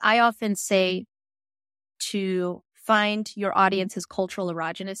I often say to find your audience's cultural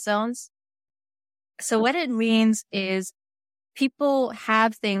erogenous zones. So what it means is people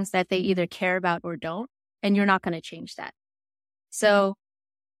have things that they either care about or don't, and you're not going to change that. So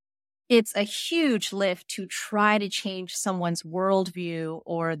it's a huge lift to try to change someone's worldview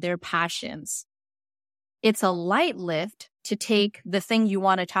or their passions. It's a light lift to take the thing you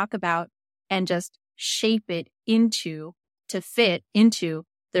want to talk about and just shape it to fit into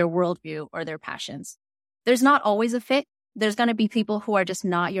their worldview or their passions. There's not always a fit. There's going to be people who are just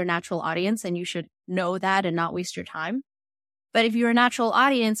not your natural audience, and you should know that and not waste your time. But if your natural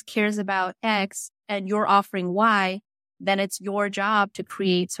audience cares about X and you're offering Y, then it's your job to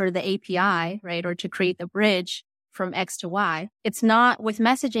create sort of the API, right? Or to create the bridge from X to Y. It's not, with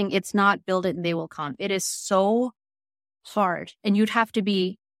messaging, it's not build it and they will come. It is so hard. And you'd have to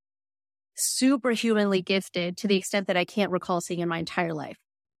be superhumanly gifted to the extent that I can't recall seeing in my entire life,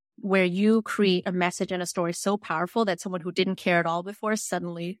 where you create a message and a story so powerful that someone who didn't care at all before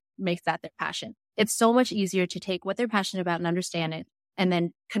suddenly makes that their passion. It's so much easier to take what they're passionate about and understand it, and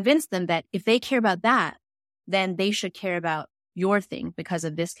then convince them that if they care about that, then they should care about your thing because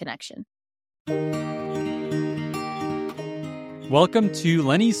of this connection. Welcome to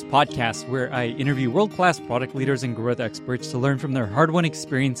Lenny's podcast, where I interview world-class product leaders and growth experts to learn from their hard-won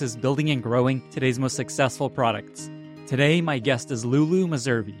experiences building and growing today's most successful products. Today, my guest is Lulu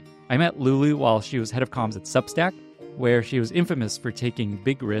Meservey. I met Lulu while she was head of comms at Substack, where she was infamous for taking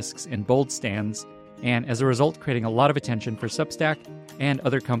big risks and bold stands, and as a result, creating a lot of attention for Substack and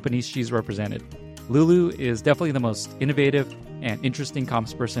other companies she's represented. Lulu is definitely the most innovative and interesting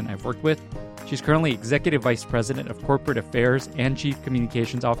comms person I've worked with. She's currently Executive Vice President of Corporate Affairs and Chief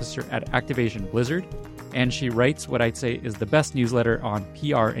Communications Officer at Activision Blizzard, and she writes what I'd say is the best newsletter on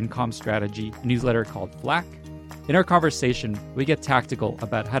PR and comm strategy, a newsletter called Flack. In our conversation, we get tactical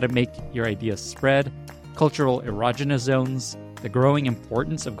about how to make your ideas spread, cultural erogenous zones, the growing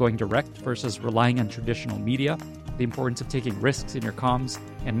importance of going direct versus relying on traditional media, the importance of taking risks in your comms,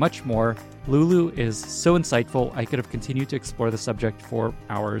 and much more. Lulu is so insightful, I could have continued to explore the subject for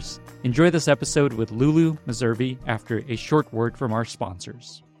hours. Enjoy this episode with Lulu Meservey after a short word from our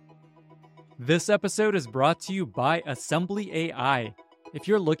sponsors. This episode is brought to you by Assembly AI. If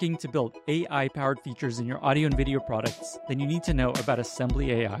you're looking to build AI-powered features in your audio and video products, then you need to know about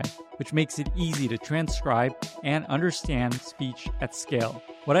Assembly AI, which makes it easy to transcribe and understand speech at scale.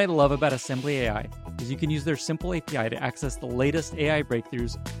 What I love about Assembly AI is you can use their simple API to access the latest AI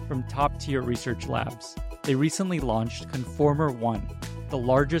breakthroughs from top-tier research labs. They recently launched Conformer 1, the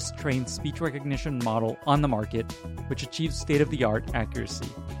largest trained speech recognition model on the market, which achieves state-of-the-art accuracy.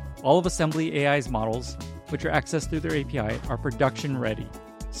 All of Assembly AI's models, which are accessed through their API, are production ready.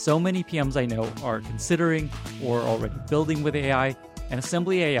 So many PMs I know are considering or already building with AI, and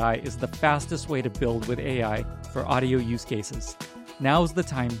Assembly AI is the fastest way to build with AI for audio use cases. Now's the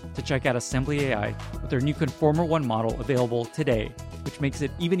time to check out Assembly AI with their new Conformer 1 model available today, which makes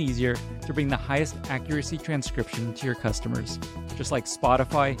it even easier to bring the highest accuracy transcription to your customers, just like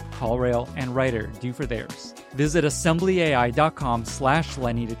Spotify, CallRail, and Writer do for theirs. Visit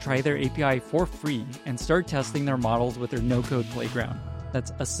assemblyai.com/Lenny to try their API for free and start testing their models with their no-code playground.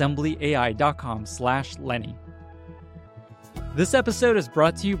 That's assemblyai.com/Lenny. This episode is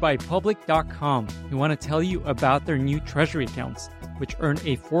brought to you by Public.com, who want to tell you about their new treasury accounts, which earn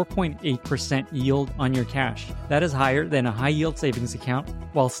a 4.8% yield on your cash. That is higher than a high-yield savings account,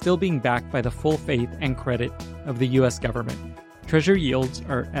 while still being backed by the full faith and credit of the U.S. government. Treasury yields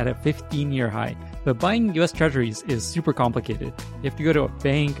are at a 15-year high, but buying U.S. treasuries is super complicated. You have to go to a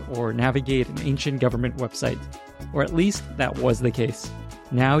bank or navigate an ancient government website, or at least that was the case.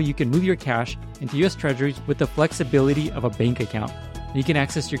 Now you can move your cash into U.S. treasuries with the flexibility of a bank account. You can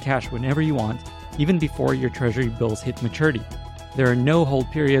access your cash whenever you want, even before your treasury bills hit maturity. There are no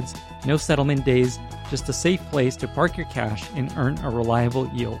hold periods, no settlement days, just a safe place to park your cash and earn a reliable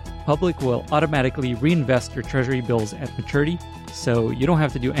yield. Public will automatically reinvest your treasury bills at maturity, so you don't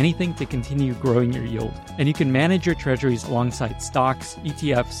have to do anything to continue growing your yield. And you can manage your treasuries alongside stocks,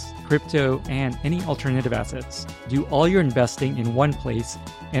 ETFs, crypto, and any alternative assets. Do all your investing in one place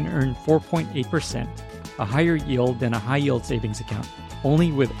and earn 4.8%, a higher yield than a high-yield savings account,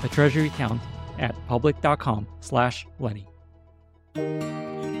 only with a treasury account at public.com/Lenny.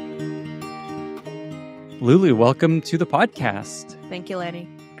 Lulu, welcome to the podcast. Thank you, Lenny.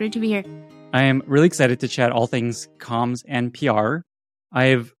 Great to be here. I am really excited to chat all things comms and PR.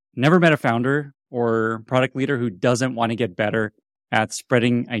 I've never met a founder or product leader who doesn't want to get better at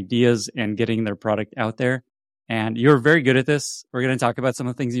spreading ideas and getting their product out there. And you're very good at this. We're going to talk about some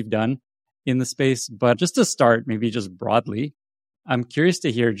of the things you've done in the space. But just to start, maybe just broadly, I'm curious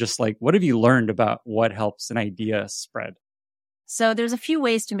to hear just like, what have you learned about what helps an idea spread? So there's a few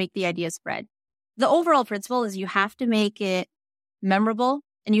ways to make the idea spread. The overall principle is you have to make it memorable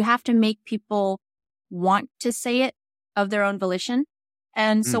and you have to make people want to say it of their own volition.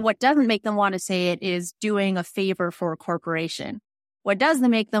 And so what doesn't make them want to say it is doing a favor for a corporation. What does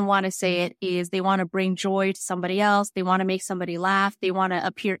make them want to say it is they want to bring joy to somebody else. They want to make somebody laugh. They want to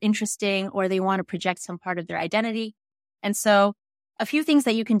appear interesting, or they want to project some part of their identity. And so a few things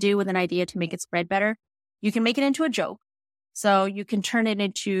that you can do with an idea to make it spread better. You can make it into a joke. So you can turn it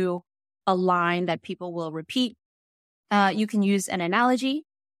into a line that people will repeat. You can use an analogy.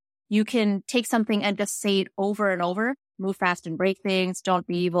 You can take something and just say it over and over. Move fast and break things. Don't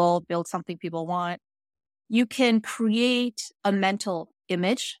be evil. Build something people want. You can create a mental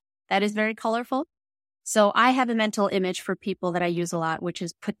image that is very colorful. So I have a mental image for people that I use a lot, which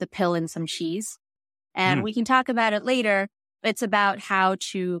is put the pill in some cheese. And we can talk about it later. It's about how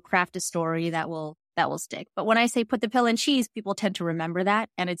to craft a story that will stick. But when I say put the pill in cheese, people tend to remember that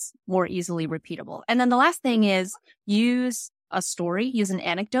and it's more easily repeatable. And then the last thing is use a story, use an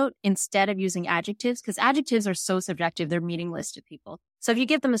anecdote instead of using adjectives, because adjectives are so subjective, they're meaningless to people. So if you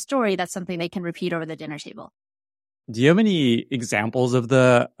give them a story, that's something they can repeat over the dinner table. Do you have any examples of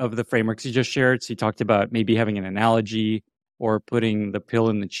the frameworks you just shared? So you talked about maybe having an analogy or putting the pill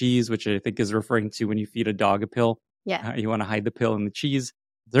in the cheese, which I think is referring to when you feed a dog a pill. Yeah. You want to hide the pill in the cheese.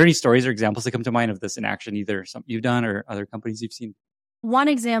 Are there any stories or examples that come to mind of this in action, either something you've done or other companies you've seen? One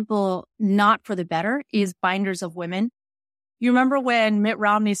example, not for the better, is binders of women. You remember when Mitt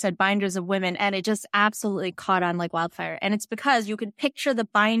Romney said binders of women, and it just absolutely caught on like wildfire. And it's because you can picture the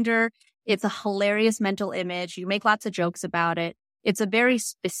binder. It's a hilarious mental image. You make lots of jokes about it. It's a very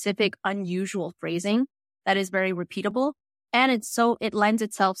specific, unusual phrasing that is very repeatable. And it lends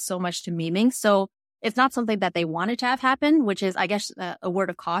itself so much to memeing. So it's not something that they wanted to have happen, which is, I guess, a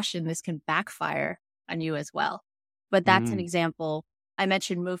word of caution. This can backfire on you as well. But that's an example. I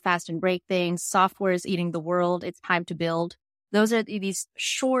mentioned move fast and break things. Software is eating the world. It's time to build. Those are these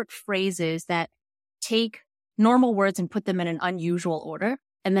short phrases that take normal words and put them in an unusual order.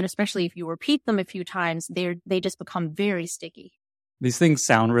 And then especially if you repeat them a few times, they just become very sticky. These things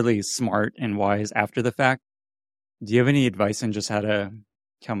sound really smart and wise after the fact. Do you have any advice on just how to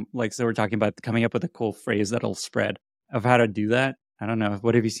so we're talking about coming up with a cool phrase that'll spread, of how to do that? I don't know.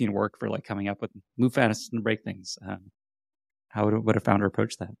 What have you seen work for like coming up with move fast and break things? How would a founder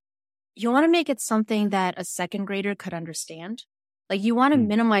approach that? You want to make it something that a second grader could understand. Like you want to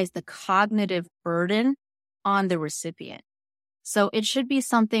minimize the cognitive burden on the recipient. So it should be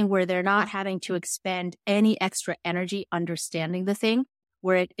something where they're not having to expend any extra energy understanding the thing,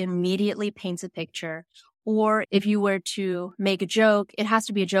 where it immediately paints a picture. Or if you were to make a joke, it has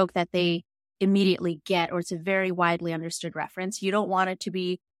to be a joke that they immediately get, or it's a very widely understood reference. You don't want it to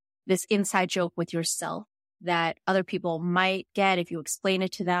be this inside joke with yourself that other people might get if you explain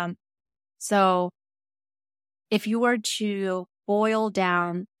it to them. So if you were to boil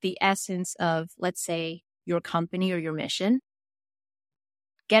down the essence of, let's say, your company or your mission,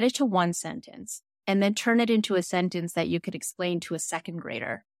 get it to one sentence and then turn it into a sentence that you could explain to a second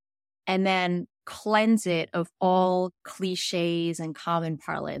grader, and then cleanse it of all cliches and common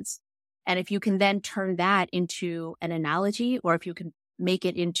parlance. And if you can then turn that into an analogy, or if you can make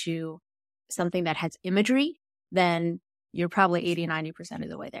it into something that has imagery, then you're probably 80-90% of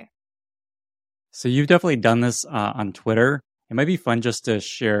the way there. So you've definitely done this on Twitter. It might be fun just to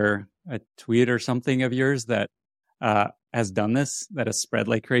share a tweet or something of yours that has done this, that has spread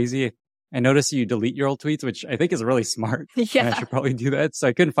like crazy. I noticed you delete your old tweets, which I think is really smart. Yeah. And I should probably do that. So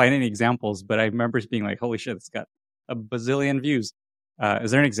I couldn't find any examples, but I remember being like, holy shit, it's got a bazillion views.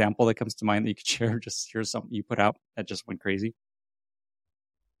 Is there an example that comes to mind that you could share? Just here's something you put out that just went crazy.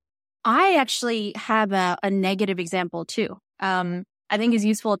 I actually have a negative example too. I think it's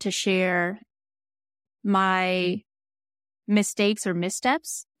useful to share my mistakes or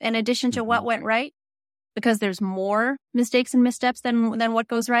missteps in addition to what went right, because there's more mistakes and missteps than what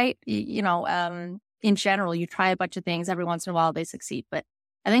goes right. In general, you try a bunch of things. Every once in a while, they succeed. But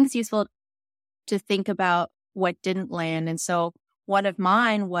I think it's useful to think about what didn't land. And so one of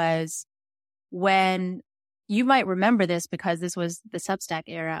mine was when, you might remember this because this was the Substack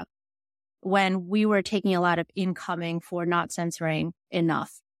era, when we were taking a lot of incoming for not censoring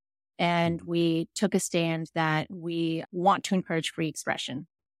enough. And we took a stand that we want to encourage free expression.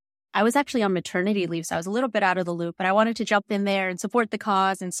 I was actually on maternity leave, so I was a little bit out of the loop, but I wanted to jump in there and support the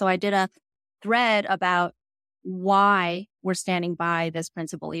cause. And so I did a thread about why we're standing by this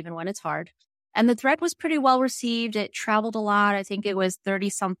principle, even when it's hard. And the thread was pretty well received. It traveled a lot. I think it was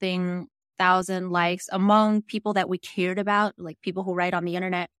 30-something 100,000 likes among people that we cared about, like people who write on the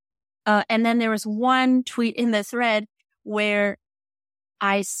internet. And then there was one tweet in the thread where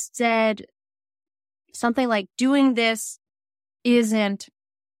I said something like, doing this isn't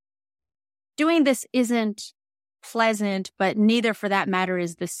pleasant, but neither for that matter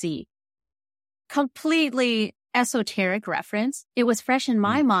is the sea. Completely esoteric reference. It was fresh in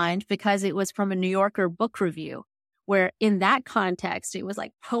my mind because it was from a New Yorker book review, where in that context, it was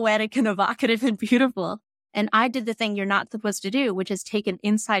like poetic and evocative and beautiful. And I did the thing you're not supposed to do, which is take an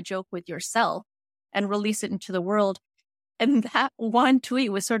inside joke with yourself and release it into the world. And that one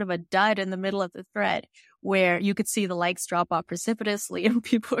tweet was sort of a dud in the middle of the thread where you could see the likes drop off precipitously and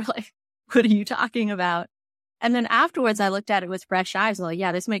people were like, what are you talking about? And then afterwards, I looked at it with fresh eyes. I'm like,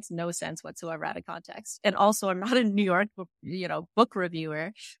 yeah, this makes no sense whatsoever out of context. And also, I'm not a New York, book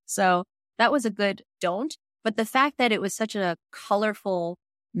reviewer. So that was a good don't. But the fact that it was such a colorful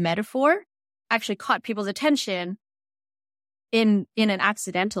metaphor actually caught people's attention in an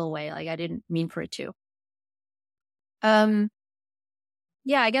accidental way. Like I didn't mean for it to.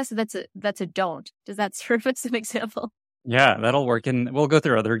 Yeah, I guess that's a don't. Does that serve as an example? Yeah, that'll work. And we'll go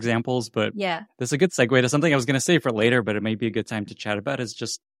through other examples, but yeah, this is a good segue to something I was going to say for later, but it may be a good time to chat about is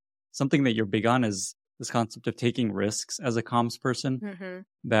just something that you're big on is this concept of taking risks as a comms person.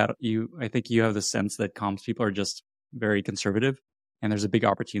 That I think you have the sense that comms people are just very conservative and there's a big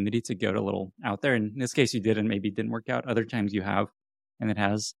opportunity to go a little out there. And in this case, you did and maybe it didn't work out. Other times you have, and it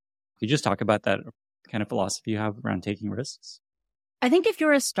has. Could you just talk about that kind of philosophy you have around taking risks? I think if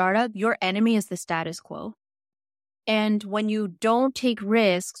you're a startup, your enemy is the status quo. And when you don't take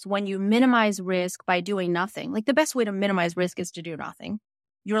risks, when you minimize risk by doing nothing, like the best way to minimize risk is to do nothing.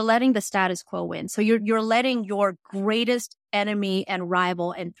 You're letting the status quo win. So you're letting your greatest enemy and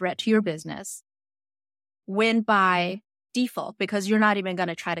rival and threat to your business win by default because you're not even going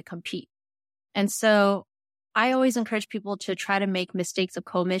to try to compete. And so I always encourage people to try to make mistakes of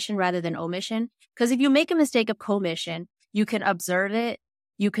commission rather than omission. Because if you make a mistake of commission, you can observe it,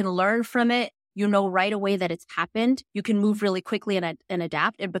 you can learn from it, you know right away that it's happened, you can move really quickly and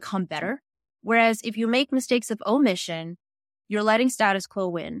adapt and become better. Whereas if you make mistakes of omission, you're letting status quo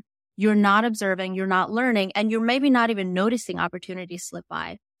win. You're not observing, you're not learning, and you're maybe not even noticing opportunities slip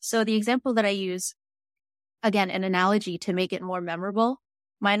by. So the example that I use, again, an analogy to make it more memorable.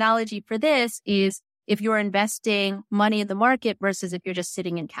 My analogy for this is if you're investing money in the market versus if you're just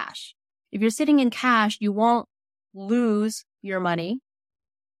sitting in cash. If you're sitting in cash, you won't lose your money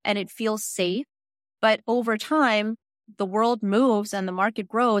and it feels safe. But over time, the world moves and the market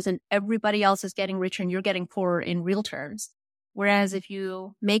grows and everybody else is getting richer and you're getting poorer in real terms. Whereas if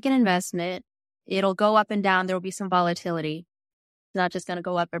you make an investment, it'll go up and down. There will be some volatility. It's not just going to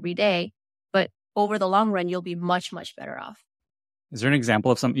go up every day, but over the long run, you'll be much, much better off. Is there an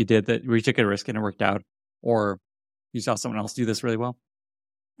example of something you did that where you took a risk and it worked out, or you saw someone else do this really well?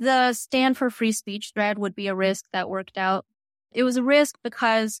 The Stand for Free Speech thread would be a risk that worked out. It was a risk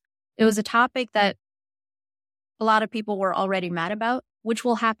because it was a topic that a lot of people were already mad about, which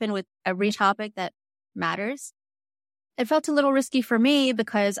will happen with every topic that matters. It felt a little risky for me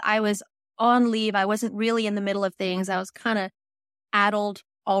because I was on leave. I wasn't really in the middle of things. I was kind of addled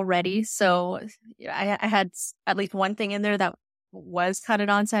already. So I had at least one thing in there that was kind of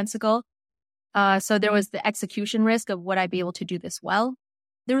nonsensical. So there was the execution risk of would I be able to do this well?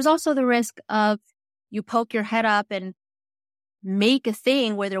 There was also the risk of you poke your head up and make a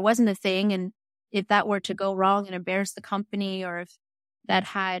thing where there wasn't a thing. And if that were to go wrong and embarrass the company, or if that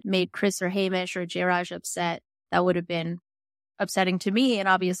had made Chris or Hamish or Jairaj upset, that would have been upsetting to me and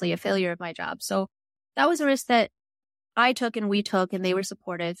obviously a failure of my job. So that was a risk that I took and we took, and they were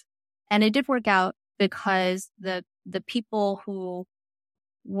supportive. And it did work out because the people who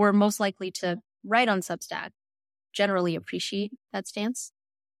were most likely to write on Substack generally appreciate that stance.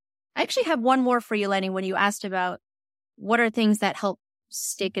 I actually have one more for you, Lenny, when you asked about what are things that help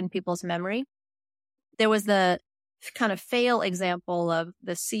stick in people's memory. There was the kind of fail example of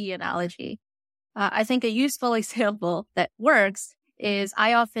the sea analogy. I think a useful example that works is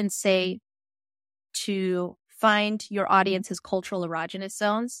I often say to find your audience's cultural erogenous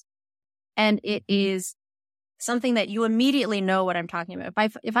zones. And it is something that you immediately know what I'm talking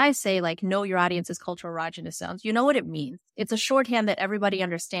about. If I say like, know your audience's cultural erogenous zones, you know what it means. It's a shorthand that everybody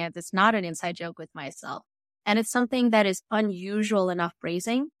understands. It's not an inside joke with myself. And it's something that is unusual enough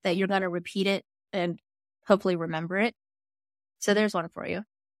phrasing that you're going to repeat it and hopefully remember it. So there's one for you.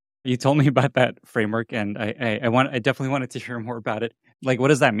 You told me about that framework, and I definitely wanted to hear more about it. Like, what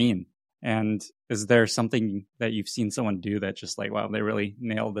does that mean? And is there something that you've seen someone do that just like, wow, they really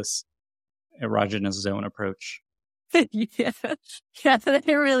nailed this erogenous zone approach? Yeah, yeah,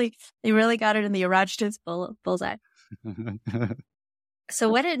 they really got it in the erogenous bullseye. So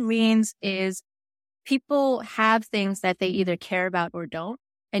what it means is people have things that they either care about or don't,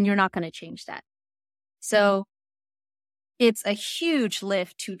 and you're not going to change that. So it's a huge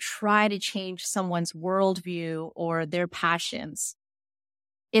lift to try to change someone's worldview or their passions.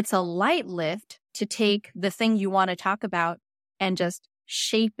 It's a light lift to take the thing you want to talk about and just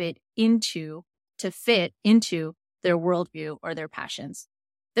shape it to fit into their worldview or their passions.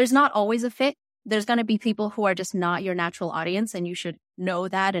 There's not always a fit. There's going to be people who are just not your natural audience, and you should know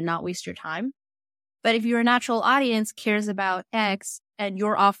that and not waste your time. But if your natural audience cares about X and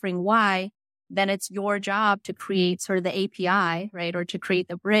you're offering Y, then it's your job to create sort of the API, right? Or to create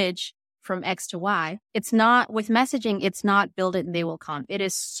the bridge from X to Y. It's not, with messaging, it's not build it and they will come. It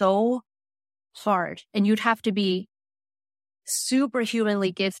is so hard. And you'd have to be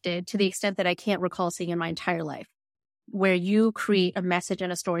superhumanly gifted to the extent that I can't recall seeing in my entire life, where you create a message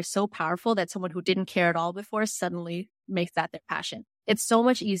and a story so powerful that someone who didn't care at all before suddenly makes that their passion. It's so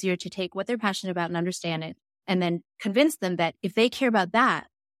much easier to take what they're passionate about and understand it, and then convince them that if they care about that,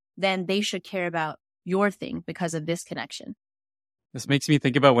 then they should care about your thing because of this connection. This makes me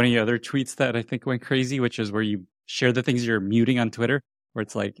think about one of your other tweets that I think went crazy, which is where you share the things you're muting on Twitter, where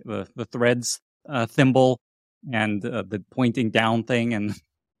it's like the threads thimble and the pointing down thing. And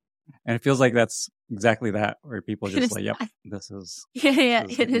it feels like that's exactly that, where people are just like, yep, this is. Yeah,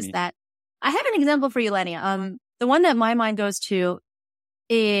 it is that. I have an example for you, Lenny. The one that my mind goes to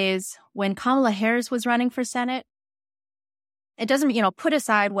is when Kamala Harris was running for Senate. It doesn't, put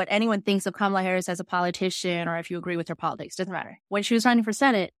aside what anyone thinks of Kamala Harris as a politician or if you agree with her politics, doesn't matter. When she was running for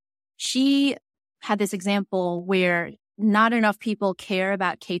Senate, she had this example where not enough people care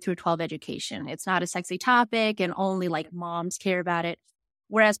about K through 12 education. It's not a sexy topic and only like moms care about it.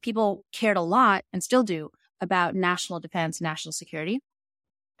 Whereas people cared a lot and still do about national defense, national security.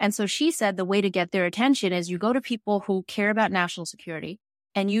 And so she said the way to get their attention is you go to people who care about national security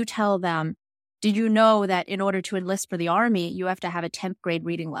and you tell them, did you know that in order to enlist for the Army, you have to have a 10th grade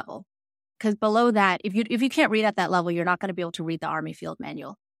reading level? Because below that, if you can't read at that level, you're not going to be able to read the Army field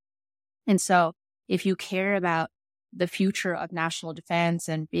manual. And so if you care about the future of national defense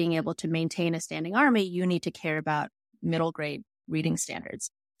and being able to maintain a standing Army, you need to care about middle grade reading standards.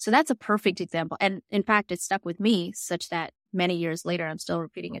 So that's a perfect example. And in fact, it stuck with me such that many years later, I'm still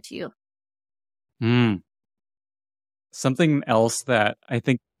repeating it to you. Something else that I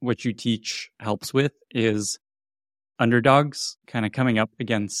think what you teach helps with is underdogs kind of coming up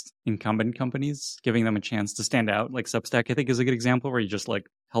against incumbent companies, giving them a chance to stand out. Like Substack, I think, is a good example where you just like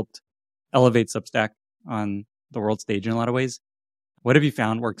helped elevate Substack on the world stage in a lot of ways. What have you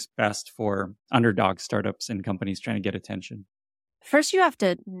found works best for underdog startups and companies trying to get attention? First, you have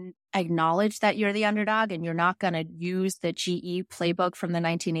to acknowledge that you're the underdog and you're not going to use the GE playbook from the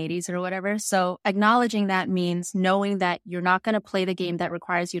 1980s or whatever. So acknowledging that means knowing that you're not going to play the game that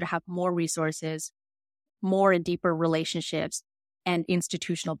requires you to have more resources, more and deeper relationships and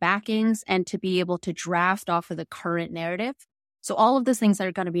institutional backings, and to be able to draft off of the current narrative. So all of those things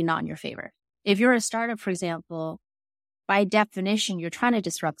are going to be not in your favor. If you're a startup, for example, by definition, you're trying to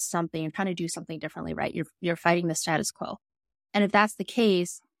disrupt something, you're trying to do something differently, right? You're fighting the status quo. And if that's the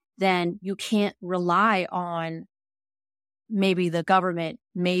case, then you can't rely on maybe the government,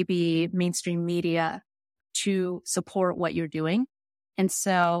 maybe mainstream media to support what you're doing. And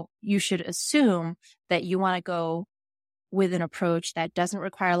so you should assume that you want to go with an approach that doesn't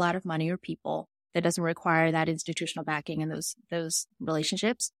require a lot of money or people, that doesn't require that institutional backing and those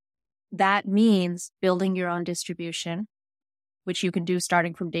relationships. That means building your own distribution, which you can do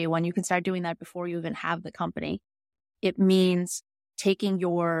starting from day one. You can start doing that before you even have the company. It means taking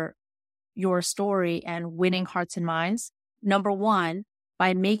your story and winning hearts and minds. Number one,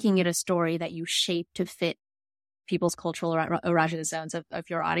 by making it a story that you shape to fit people's cultural erogenous zones of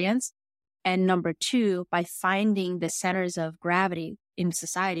your audience. And number two, by finding the centers of gravity in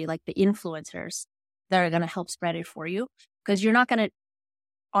society, like the influencers that are going to help spread it for you. Because you're not going to,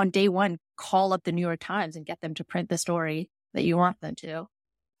 on day one, call up the New York Times and get them to print the story that you want them to.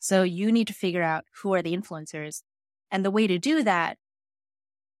 So you need to figure out who are the influencers. And the way to do that,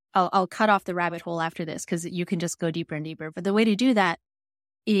 I'll cut off the rabbit hole after this because you can just go deeper and deeper. But the way to do that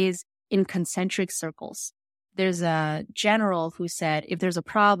is in concentric circles. There's a general who said, if there's a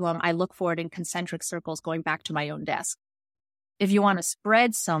problem, I look for it in concentric circles going back to my own desk. If you want to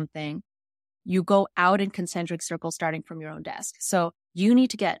spread something, you go out in concentric circles starting from your own desk. So you need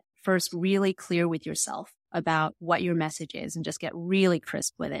to get first really clear with yourself about what your message is and just get really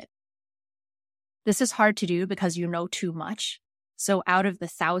crisp with it. This is hard to do because you know too much. So out of the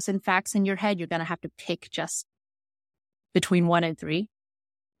 1,000 facts in your head, you're going to have to pick just between 1 and 3.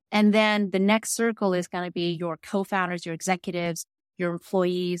 And then the next circle is going to be your co-founders, your executives, your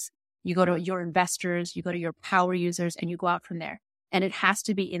employees. You go to your investors, you go to your power users, and you go out from there. And it has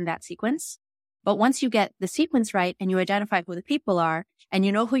to be in that sequence. But once you get the sequence right and you identify who the people are and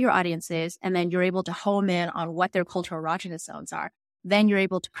you know who your audience is, and then you're able to home in on what their cultural erogenous zones are, then you're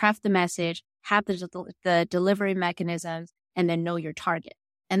able to craft the message, have the delivery mechanisms, and then know your target.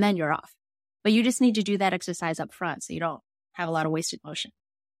 And then you're off. But you just need to do that exercise up front so you don't have a lot of wasted motion.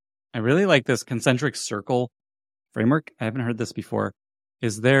 I really like this concentric circle framework. I haven't heard this before.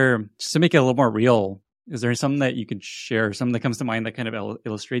 Is there, just to make it a little more real, is there something that you could share, something that comes to mind that kind of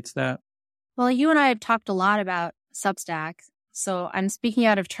illustrates that? Well, you and I have talked a lot about Substack. So I'm speaking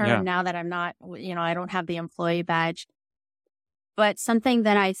out of turn now that I'm not, I don't have the employee badge. But something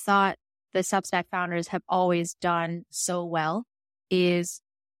that I thought the Substack founders have always done so well is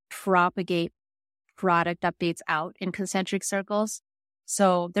propagate product updates out in concentric circles.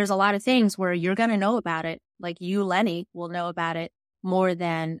 So there's a lot of things where you're going to know about it. Like you, Lenny, will know about it more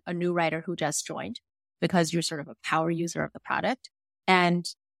than a new writer who just joined because you're sort of a power user of the product. And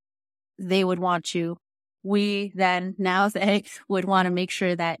they would want to, they would want to make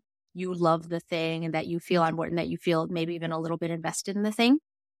sure that you love the thing and that you feel on board and that you feel maybe even a little bit invested in the thing.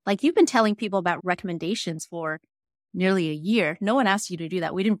 Like you've been telling people about recommendations for nearly a year. No one asked you to do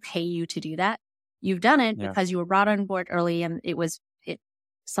that. We didn't pay you to do that. You've done it because you were brought on board early and it was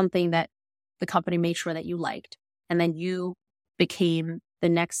something that the company made sure that you liked. And then you became the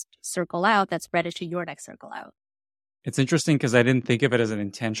next circle out that spread it to your next circle out. It's interesting because I didn't think of it as an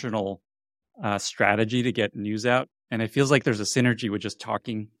intentional strategy to get news out. And it feels like there's a synergy with just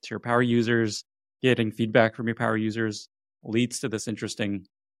talking to your power users, getting feedback from your power users leads to this interesting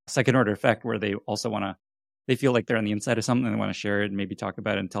second order effect where they also they feel like they're on the inside of something and they want to share it and maybe talk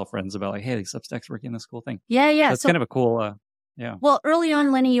about it and tell friends about like, hey, Substack's working on this cool thing. Yeah. So that's kind of a cool, Well, early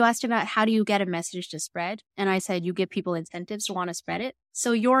on, Lenny, you asked about how do you get a message to spread? And I said, you give people incentives to want to spread it.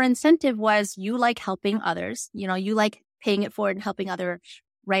 So your incentive was you like helping others. You like paying it forward and helping other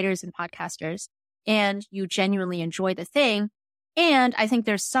writers and podcasters. And you genuinely enjoy the thing. And I think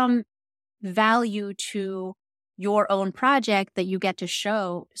there's some value to your own project that you get to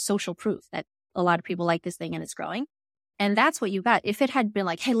show social proof that a lot of people like this thing and it's growing. And that's what you got. If it had been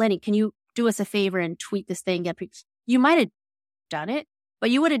like, hey, Lenny, can you do us a favor and tweet this thing? You might have done it,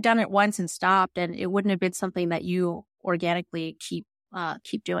 but you would have done it once and stopped, and it wouldn't have been something that you organically keep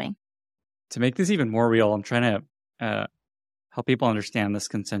doing. To make this even more real, I'm trying to help people understand this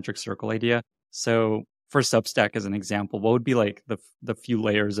concentric circle idea. So for Substack as an example, what would be like the few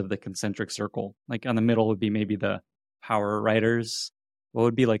layers of the concentric circle? Like on the middle would be maybe the power writers. What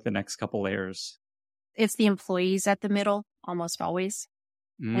would be like the next couple layers? It's the employees at the middle, almost always.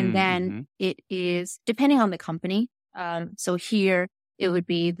 And then it is, depending on the company. So here it would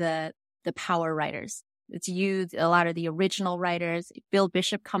be the power writers. It's a lot of the original writers. Bill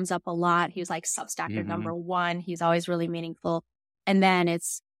Bishop comes up a lot. He was like Substacker number 1. He's always really meaningful. And then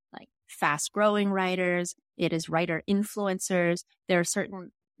it's like fast growing writers. It is writer influencers. There are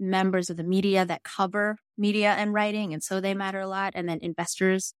certain members of the media that cover media and writing. And so they matter a lot. And then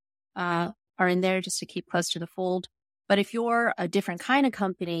investors are in there just to keep close to the fold. But if you're a different kind of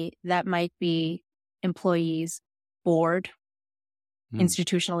company, that might be employees, board,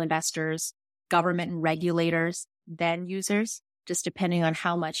 institutional investors, government and regulators, then users, just depending on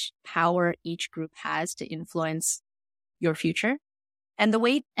how much power each group has to influence your future. And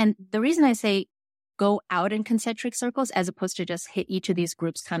the reason I say go out in concentric circles as opposed to just hit each of these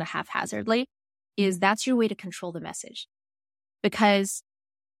groups kind of haphazardly is that's your way to control the message. Because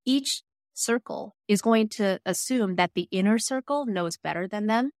each circle is going to assume that the inner circle knows better than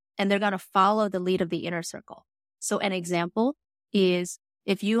them, and they're going to follow the lead of the inner circle. So an example is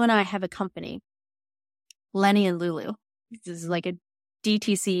if you and I have a company, Lenny and Lulu, this is like a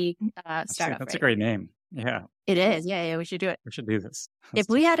DTC startup. That's a great name. Yeah. It is. Yeah, we should do it. We should do this. If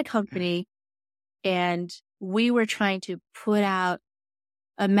we had a company and we were trying to put out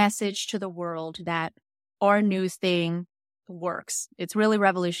a message to the world that our new thing works, it's really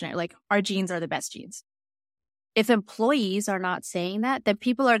revolutionary, like our jeans are the best jeans. If employees are not saying that, then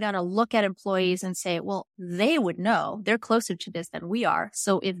people are going to look at employees and say, well, they would know. They're closer to this than we are.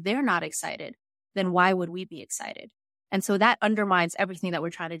 So if they're not excited, then why would we be excited? And so that undermines everything that we're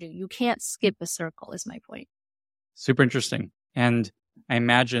trying to do. You can't skip a circle is my point. Super interesting. And I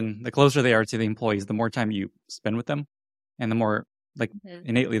imagine the closer they are to the employees, the more time you spend with them and the more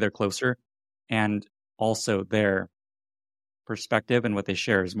innately they're closer. And also their perspective and what they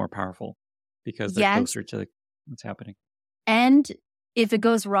share is more powerful because they're closer to what's happening. And if it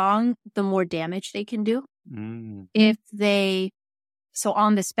goes wrong, the more damage they can do. So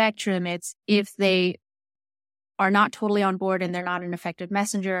on the spectrum, it's if they are not totally on board and they're not an effective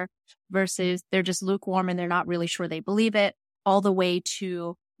messenger versus they're just lukewarm and they're not really sure they believe it, all the way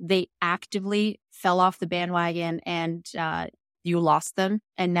to they actively fell off the bandwagon and you lost them.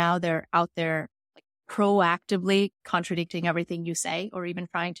 And now they're out there like, proactively contradicting everything you say or even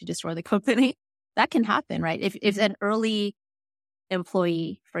trying to destroy the company. That can happen, right? If an early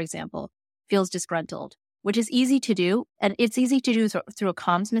employee, for example, feels disgruntled, which is easy to do, and it's easy to do through a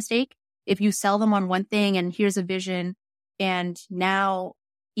comms mistake. If you sell them on one thing and here's a vision, and now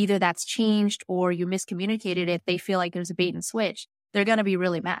either that's changed or you miscommunicated it, they feel like there's a bait and switch, they're going to be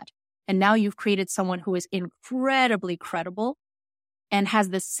really mad. And now you've created someone who is incredibly credible and has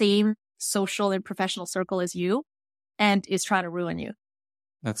the same social and professional circle as you and is trying to ruin you.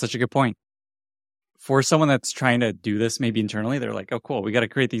 That's such a good point. For someone that's trying to do this maybe internally, they're like, oh, cool, we got to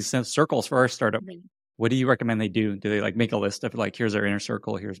create these circles for our startup. Mm-hmm. What do you recommend they do? Do they like make a list of like, here's our inner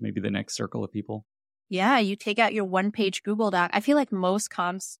circle, here's maybe the next circle of people? Yeah, you take out your one-page Google Doc. I feel like most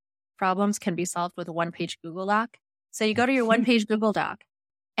comms problems can be solved with a one-page Google Doc. So you go to your one-page Google Doc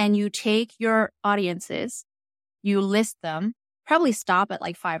and you take your audiences, you list them, probably stop at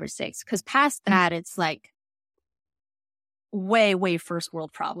like 5 or 6, because past that, it's like way first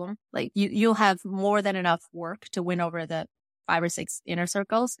world problem. Like you'll have more than enough work to win over the 5 or 6 inner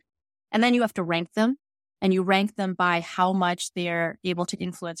circles. And then you have to rank them, and you rank them by how much they're able to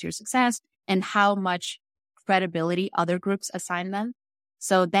influence your success and how much credibility other groups assign them.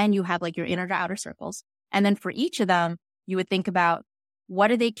 So then you have like your inner to outer circles. And then for each of them, you would think about what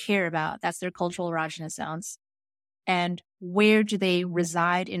do they care about? That's their cultural erogenous zones. And where do they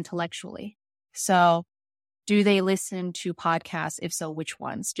reside intellectually? So do they listen to podcasts? If so, which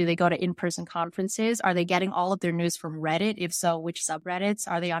ones? Do they go to in-person conferences? Are they getting all of their news from Reddit? If so, which subreddits?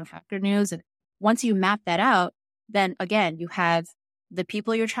 Are they on Hacker News? And once you map that out, then again, you have the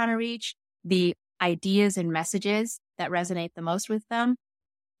people you're trying to reach, the ideas and messages that resonate the most with them,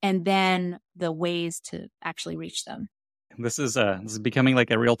 and then the ways to actually reach them. This is becoming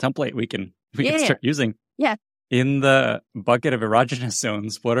like a real template we can start using. Yeah. In the bucket of erogenous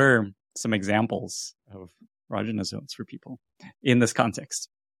zones, what are some examples of erogenous zones for people in this context?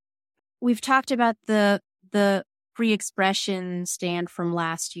 We've talked about the free expression stand from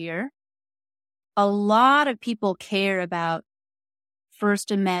last year. A lot of people care about First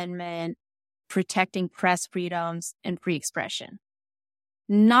Amendment, protecting press freedoms, and free expression.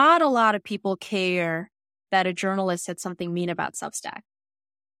 Not a lot of people care that a journalist said something mean about Substack.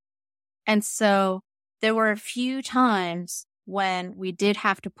 And so there were a few times when we did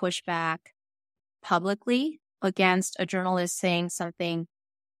have to push back publicly against a journalist saying something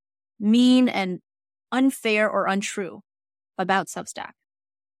mean and unfair or untrue about Substack.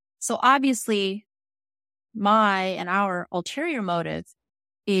 So obviously, my and our ulterior motive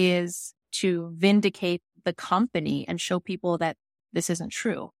is to vindicate the company and show people that this isn't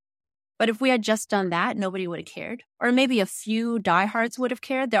true. But if we had just done that, nobody would have cared. Or maybe a few diehards would have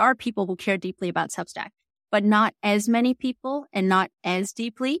cared. There are people who care deeply about Substack, but not as many people and not as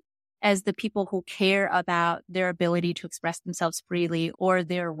deeply as the people who care about their ability to express themselves freely or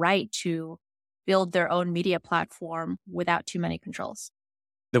their right to build their own media platform without too many controls.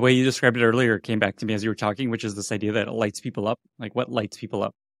 The way you described it earlier came back to me as you were talking, which is this idea that it lights people up. Like what lights people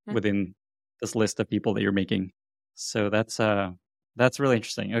up within this list of people that you're making. So that's really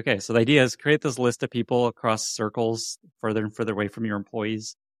interesting. Okay, so the idea is create this list of people across circles further and further away from your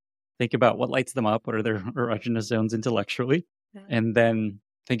employees. Think about what lights them up, what are their erogenous zones intellectually, and then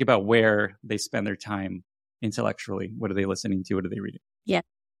think about where they spend their time intellectually. What are they listening to? What are they reading? Yeah,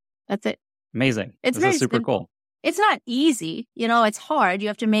 that's it. Amazing. It's this is super simple. Cool. It's not easy. It's hard. You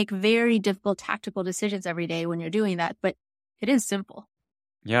have to make very difficult tactical decisions every day when you're doing that, but it is simple.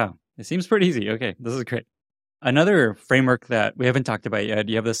 Yeah, it seems pretty easy. Okay, this is great. Another framework that we haven't talked about yet,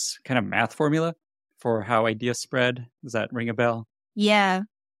 you have this kind of math formula for how ideas spread. Does that ring a bell? Yeah.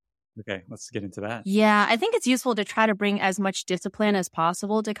 Okay, let's get into that. Yeah, I think it's useful to try to bring as much discipline as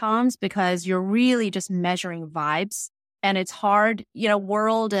possible to comms because you're really just measuring vibes. And it's hard,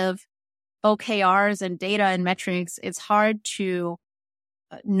 world of OKRs and data and metrics, it's hard to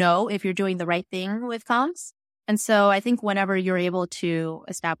know if you're doing the right thing with comms. And so I think whenever you're able to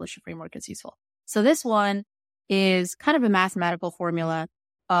establish a framework, it's useful. So this one is kind of a mathematical formula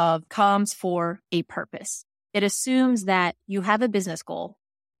of comms for a purpose. It assumes that you have a business goal.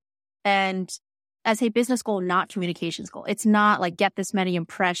 And as a business goal, not communications goal. It's not like get this many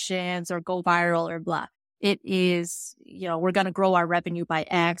impressions or go viral or blah. It is, we're going to grow our revenue by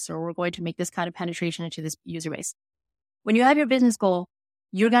X, or we're going to make this kind of penetration into this user base. When you have your business goal,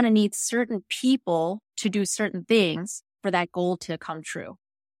 you're going to need certain people to do certain things for that goal to come true.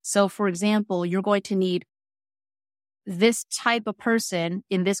 So for example, you're going to need this type of person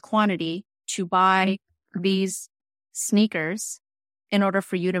in this quantity to buy these sneakers in order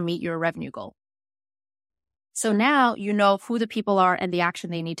for you to meet your revenue goal. So now you know who the people are and the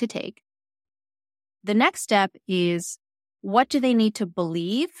action they need to take. The next step is, what do they need to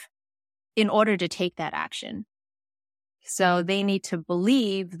believe in order to take that action? So they need to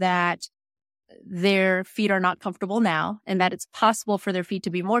believe that their feet are not comfortable now and that it's possible for their feet to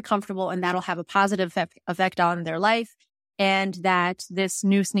be more comfortable, and that'll have a positive effect on their life, and that this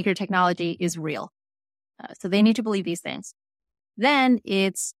new sneaker technology is real. So they need to believe these things. Then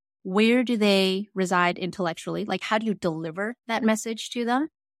it's, where do they reside intellectually? Like, how do you deliver that message to them?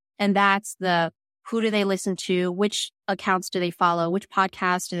 And that's the, who do they listen to? Which accounts do they follow? Which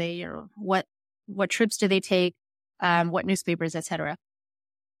podcasts do they, or what trips do they take? What newspapers, etc.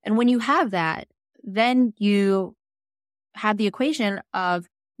 And when you have that, then you have the equation of,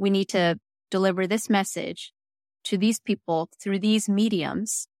 we need to deliver this message to these people through these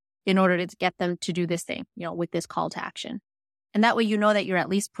mediums in order to get them to do this thing, with this call to action. And that way, you know that you're at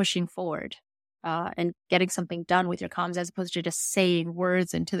least pushing forward and getting something done with your comms, as opposed to just saying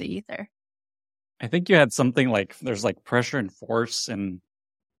words into the ether. I think you had something like, there's like pressure and force and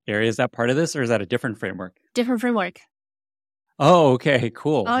area. Is that part of this, or is that a different framework? Different framework. Oh, okay,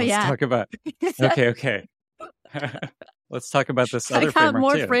 cool. Oh, Let's talk about, okay. Let's talk about this other framework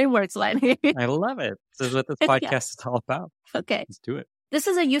more too. Frameworks, Lenny. I love it. This is what this podcast is all about. Okay. Let's do it. This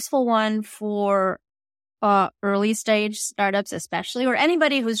is a useful one for early stage startups, especially, or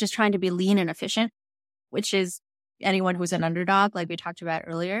anybody who's just trying to be lean and efficient, which is anyone who's an underdog, like we talked about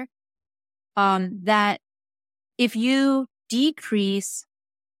earlier. That if you decrease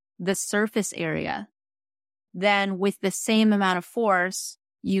the surface area, then with the same amount of force,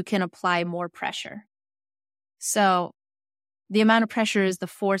 you can apply more pressure. So the amount of pressure is the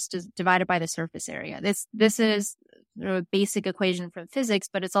force divided by the surface area. This is a basic equation from physics,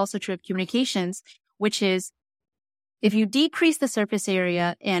 but it's also true of communications, which is, if you decrease the surface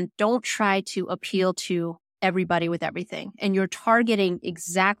area and don't try to appeal to everybody with everything, and you're targeting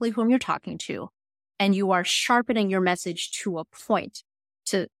exactly whom you're talking to, and you are sharpening your message to a point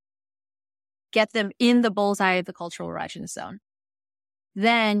to get them in the bullseye of the cultural erogenous zone,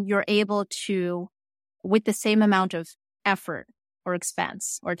 then you're able to, with the same amount of effort or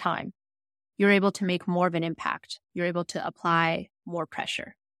expense or time, you're able to make more of an impact. You're able to apply more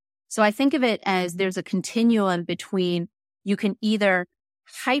pressure. So I think of it as, there's a continuum between, you can either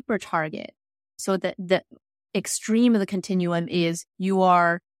hyper target. So the extreme of the continuum is, you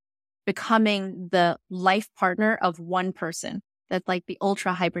are becoming the life partner of one person. That's like the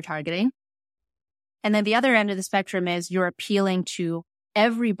ultra hyper targeting. And then the other end of the spectrum is, you're appealing to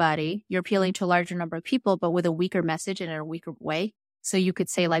everybody. You're appealing to a larger number of people, but with a weaker message and in a weaker way. So you could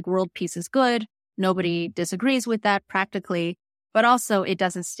say, like, world peace is good. Nobody disagrees with that practically, but also it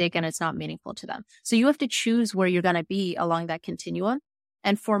doesn't stick and it's not meaningful to them. So you have to choose where you're going to be along that continuum.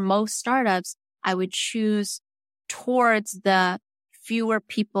 And for most startups, I would choose towards the fewer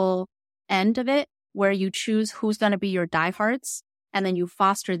people end of it, where you choose who's going to be your diehards, and then you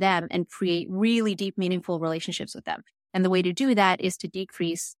foster them and create really deep, meaningful relationships with them. And the way to do that is to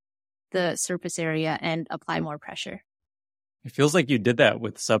decrease the surface area and apply more pressure. It feels like you did that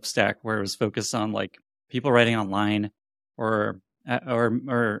with Substack, where it was focused on like people writing online, or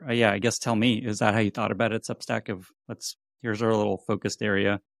I guess tell me, is that how you thought about it, Substack? Of here's our little focused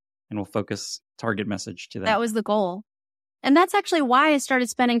area, and we'll focus target message to that. That was the goal. And that's actually why I started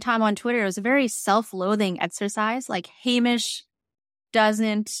spending time on Twitter. It was a very self-loathing exercise. Like, Hamish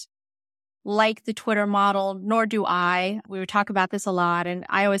doesn't like the Twitter model, nor do I. We would talk about this a lot, and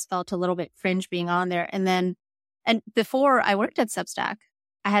I always felt a little bit cringe being on there. And before I worked at Substack,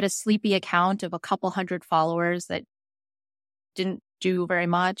 I had a sleepy account of a couple hundred followers that didn't do very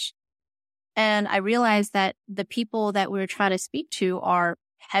much. And I realized that the people that we were trying to speak to are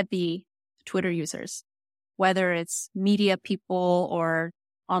heavy Twitter users, whether it's media people or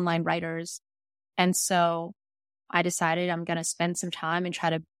online writers. And so I decided I'm going to spend some time and try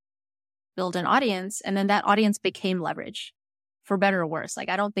to build an audience. And then that audience became leverage, for better or worse. Like,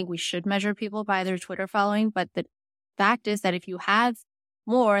 I don't think we should measure people by their Twitter following, but the fact is that if you have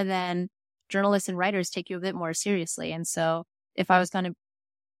more, then journalists and writers take you a bit more seriously. And so if I was going to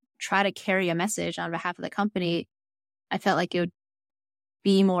try to carry a message on behalf of the company, I felt like it would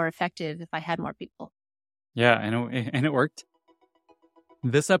be more effective if I had more people. Yeah, I know, and it worked.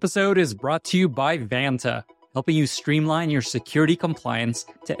 This episode is brought to you by Vanta, helping you streamline your security compliance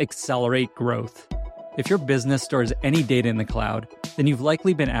to accelerate growth. If your business stores any data in the cloud, then you've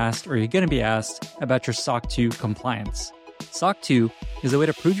likely been asked, or you're going to be asked, about your SOC 2 compliance. SOC 2 is a way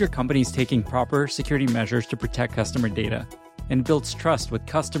to prove your company is taking proper security measures to protect customer data, and builds trust with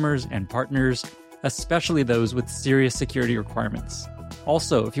customers and partners, especially those with serious security requirements.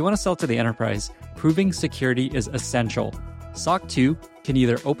 Also, if you want to sell to the enterprise, proving security is essential. SOC 2 can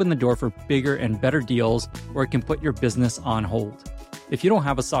either open the door for bigger and better deals, or it can put your business on hold. If you don't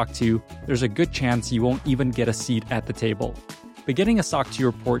have a SOC 2, there's a good chance you won't even get a seat at the table. But getting a SOC 2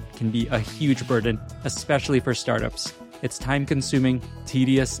 report can be a huge burden, especially for startups. It's time-consuming,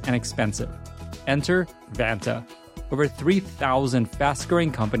 tedious, and expensive. Enter Vanta. Over 3,000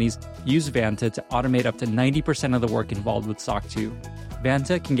 fast-growing companies use Vanta to automate up to 90% of the work involved with SOC 2.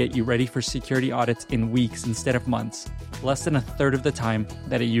 Vanta can get you ready for security audits in weeks instead of months, less than a third of the time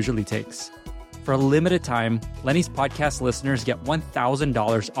that it usually takes. For a limited time, Lenny's podcast listeners get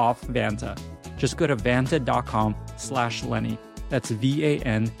 $1,000 off Vanta. Just go to vanta.com/Lenny. That's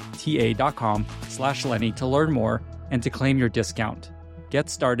VANTA.com/Lenny to learn more and to claim your discount. Get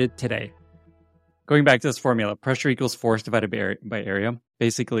started today. Going back to this formula, pressure equals force divided by area.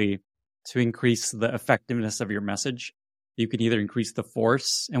 Basically, to increase the effectiveness of your message, you can either increase the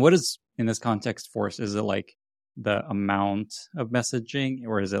force. And what is, in this context, force? Is it like the amount of messaging,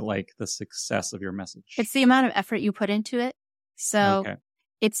 or is it like the success of your message? It's the amount of effort you put into it. So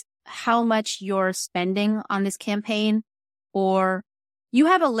It's how much you're spending on this campaign, or you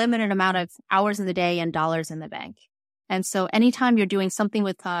have a limited amount of hours in the day and dollars in the bank. And so anytime you're doing something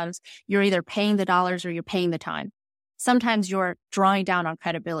with comms, you're either paying the dollars or you're paying the time. Sometimes you're drawing down on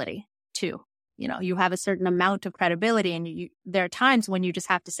credibility too. You know, you have a certain amount of credibility, and there are times when you just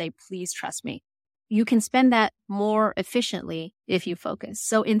have to say, please trust me. You can spend that more efficiently if you focus.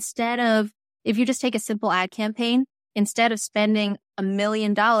 So if you just take a simple ad campaign, instead of spending $1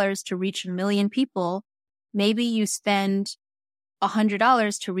 million to reach 1 million people, maybe you spend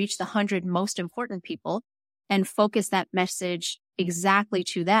 $100 to reach the 100 most important people and focus that message exactly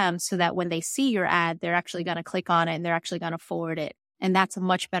to them, so that when they see your ad, they're actually going to click on it and they're actually going to forward it. And that's a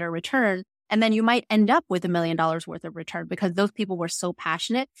much better return. And then you might end up with $1 million worth of return, because those people were so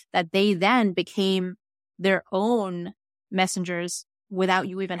passionate that they then became their own messengers without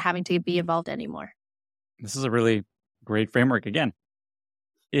you even having to be involved anymore. This is a really great framework. Again,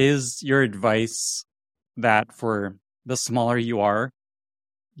 is your advice that for the smaller you are,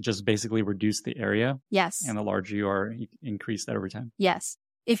 just basically reduce the area? Yes. And the larger you are, you increase that over time? Yes.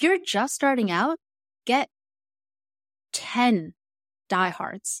 If you're just starting out, get 10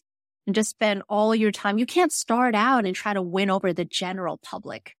 diehards and just spend all your time. You can't start out and try to win over the general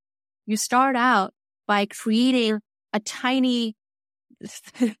public. You start out by creating a tiny,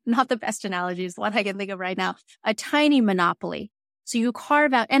 not the best analogy is what I can think of right now, a tiny monopoly. So you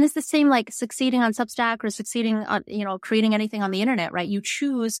carve out, and it's the same like succeeding on Substack or succeeding on, creating anything on the internet, right? You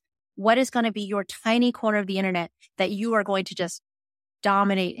choose what is going to be your tiny corner of the internet that you are going to just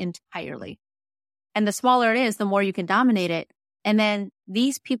dominate entirely. And the smaller it is, the more you can dominate it. And then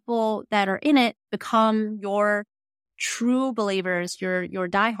these people that are in it become your true believers, your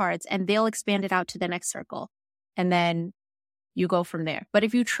diehards, and they'll expand it out to the next circle. And then you go from there. But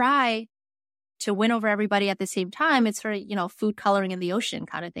if you try to win over everybody at the same time, it's sort of, food coloring in the ocean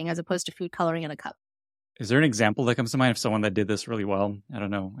kind of thing, as opposed to food coloring in a cup. Is there an example that comes to mind of someone that did this really well? I don't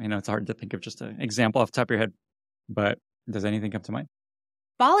know. I know it's hard to think of just an example off the top of your head, but does anything come to mind?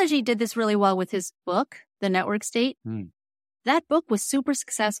 Balaji did this really well with his book, The Network State. That book was super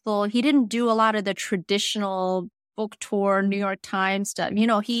successful. He didn't do a lot of the traditional book tour, New York Times stuff.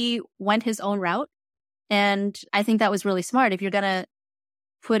 He went his own route. And I think that was really smart. If you're going to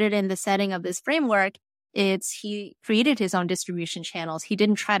put it in the setting of this framework, he created his own distribution channels. He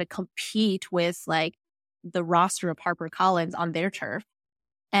didn't try to compete with like the roster of HarperCollins on their turf.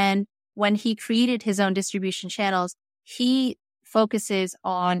 And when he created his own distribution channels, he focuses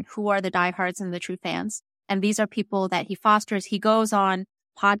on who are the diehards and the true fans. And these are people that he fosters. He goes on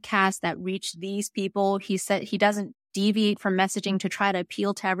podcasts that reach these people. He said he doesn't deviate from messaging to try to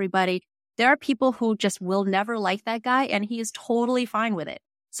appeal to everybody. There are people who just will never like that guy, and he is totally fine with it.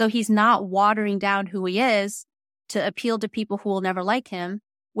 So he's not watering down who he is to appeal to people who will never like him,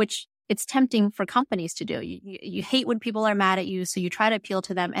 which it's tempting for companies to do. You hate when people are mad at you, so you try to appeal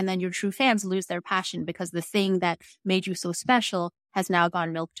to them, and then your true fans lose their passion because the thing that made you so special has now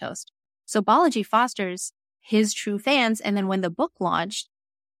gone milquetoast. So Balaji fosters his true fans, and then when the book launched,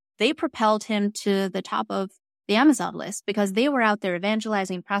 they propelled him to the top of the Amazon list because they were out there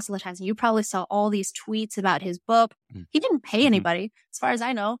evangelizing, proselytizing. You probably saw all these tweets about his book. He didn't pay anybody. As far as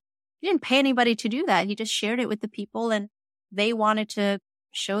I know, he didn't pay anybody to do that. He just shared it with the people, and they wanted to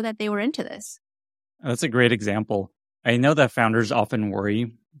show that they were into this. That's a great example. I know that founders often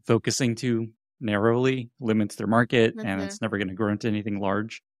worry focusing too narrowly limits their market and it's never going to grow into anything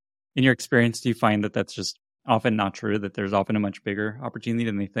large. In your experience, do you find that that's just often not true, that there's often a much bigger opportunity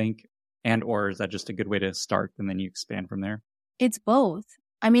than they think? And or is that just a good way to start and then you expand from there? It's both.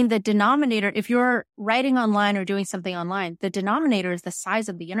 I mean, the denominator, if you're writing online or doing something online, the denominator is the size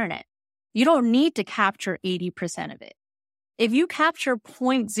of the internet. You don't need to capture 80% of it. If you capture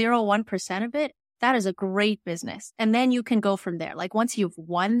 0.01% of it, that is a great business. And then you can go from there. Like once you've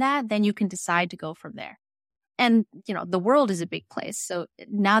won that, then you can decide to go from there. And, the world is a big place. So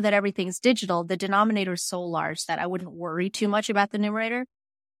now that everything's digital, the denominator is so large that I wouldn't worry too much about the numerator.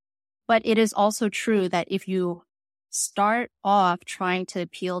 But it is also true that if you start off trying to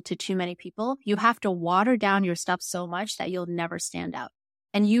appeal to too many people, you have to water down your stuff so much that you'll never stand out.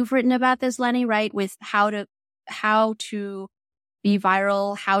 And you've written about this, Lenny, right? With how to be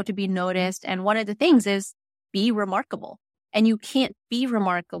viral, how to be noticed. And one of the things is be remarkable. And you can't be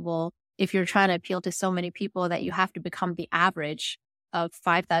remarkable if you're trying to appeal to so many people that you have to become the average of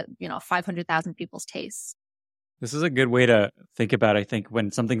 500,000 people's tastes. This is a good way to think about, I think,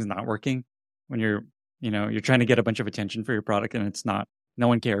 when something's not working, when you're trying to get a bunch of attention for your product and it's not, no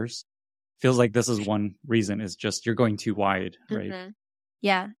one cares. Feels like this is one reason, is just you're going too wide, right? Mm-hmm.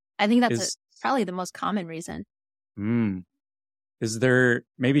 Yeah. I think that's probably the most common reason. Is there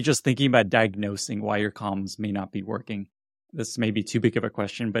maybe just thinking about diagnosing why your comms may not be working? This may be too big of a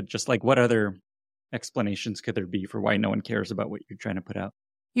question, but just like what other explanations could there be for why no one cares about what you're trying to put out?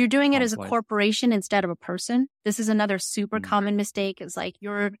 You're doing it as a corporation instead of a person. This is another super common mistake, is like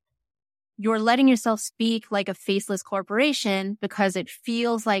you're letting yourself speak like a faceless corporation because it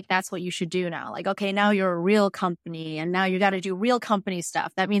feels like that's what you should do now. Like, okay, now you're a real company and now you got to do real company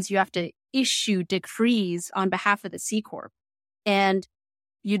stuff. That means you have to issue decrees on behalf of the C Corp. And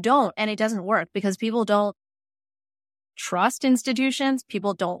you don't, and it doesn't work because people don't trust institutions.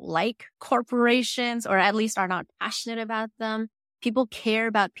 People don't like corporations, or at least are not passionate about them. People care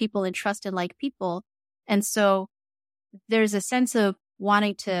about people and trust and like people. And so there's a sense of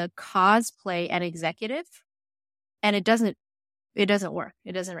wanting to cosplay an executive, and it doesn't work.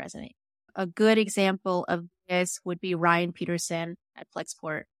 It doesn't resonate. A good example of this would be Ryan Peterson at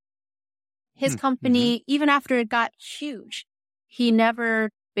Flexport. His company, even after it got huge, he never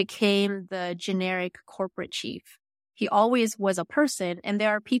became the generic corporate chief. He always was a person. And there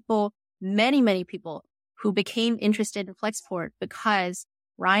are people, many, many people, who became interested in Flexport because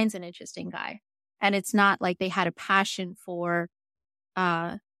Ryan's an interesting guy. And it's not like they had a passion for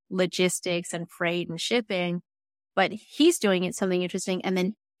logistics and freight and shipping, but he's doing it something interesting. And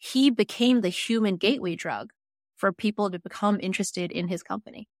then he became the human gateway drug for people to become interested in his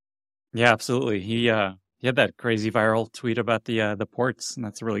company. Yeah, absolutely. He had that crazy viral tweet about the ports, and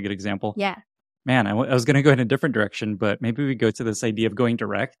that's a really good example. Yeah. Man, I was going to go in a different direction, but maybe we go to this idea of going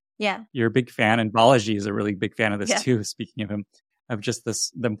direct. Yeah. You're a big fan, and Balaji is a really big fan of this too, speaking of him, of just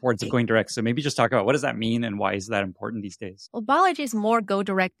the importance of going direct. So maybe just talk about what does that mean and why is that important these days? Well, Balaji is more go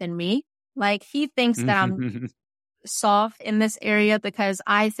direct than me. Like, he thinks that I'm soft in this area because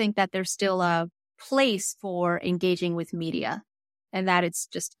I think that there's still a place for engaging with media and that it's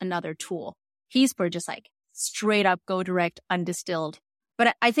just another tool. He's for just like straight up go direct, undistilled.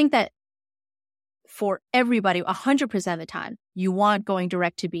 But I think that for everybody, 100% of the time, you want going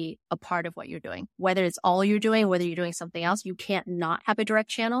direct to be a part of what you're doing. Whether it's all you're doing, whether you're doing something else, you can't not have a direct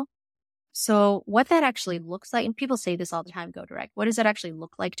channel. So what that actually looks like, and people say this all the time, go direct. What does it actually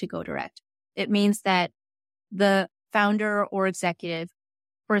look like to go direct? It means that the founder or executive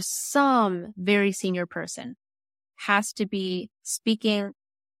or some very senior person has to be speaking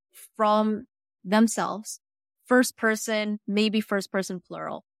from themselves, first person, maybe first person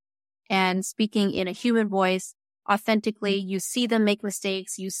plural, and speaking in a human voice authentically. You see them make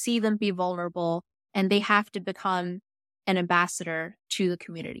mistakes, you see them be vulnerable, and they have to become an ambassador to the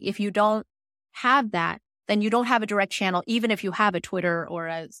community. If you don't have that, then you don't have a direct channel, even if you have a Twitter or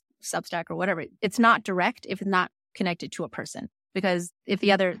a Substack or whatever. It's not direct if it's not connected to a person, because if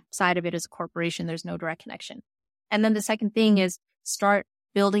the other side of it is a corporation, there's no direct connection. And then the second thing is start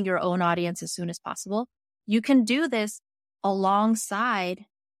building your own audience as soon as possible. You can do this alongside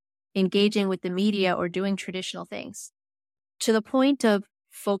engaging with the media or doing traditional things, to the point of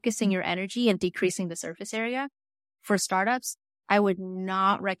focusing your energy and decreasing the surface area. For startups, I would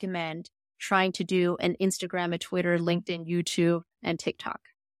not recommend trying to do an Instagram, a Twitter, LinkedIn, YouTube, and TikTok.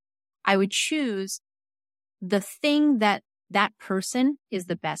 I would choose the thing that that person is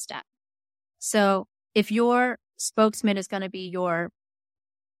the best at. So if your spokesman is going to be your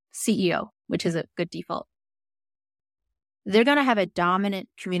CEO, which is a good default, they're going to have a dominant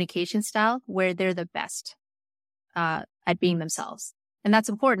communication style where they're the best. at being themselves. And that's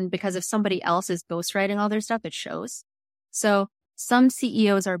important because if somebody else is ghostwriting all their stuff, it shows. So some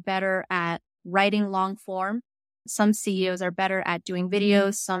CEOs are better at writing long form. Some CEOs are better at doing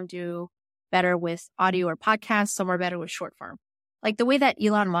videos. Some do better with audio or podcasts. Some are better with short form. Like the way that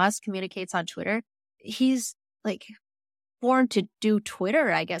Elon Musk communicates on Twitter, he's like born to do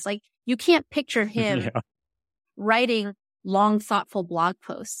Twitter, I guess. Like you can't picture him writing long, thoughtful blog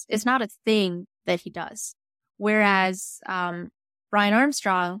posts. It's not a thing that he does. Whereas Brian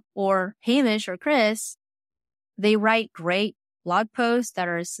Armstrong or Hamish or Chris, they write great blog posts that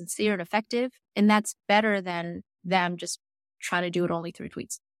are sincere and effective. And that's better than them just trying to do it only through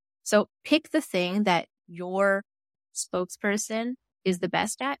tweets. So pick the thing that your spokesperson is the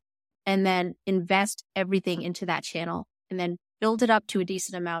best at, and then invest everything into that channel, and then build it up to a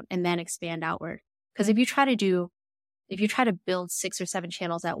decent amount, and then expand outward. Because if you try to build 6 or 7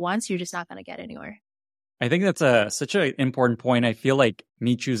 channels at once, you're just not going to get anywhere. I think that's such an important point. I feel like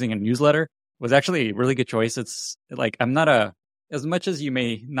me choosing a newsletter was actually a really good choice. It's like, I'm not as much as you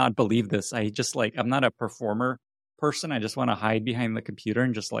may not believe this, I'm not a performer person. I just want to hide behind the computer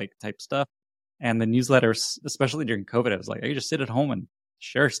and just like type stuff. And the newsletters, especially during COVID, I was like, I could just sit at home and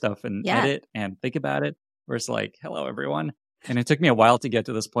share stuff and edit and think about it. Where it's like, hello, everyone. And it took me a while to get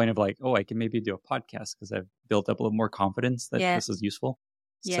to this point of like, oh, I can maybe do a podcast because I've built up a little more confidence that this is useful.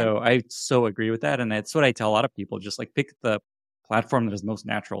 Yeah. So I so agree with that. And that's what I tell a lot of people, just like pick the platform that is most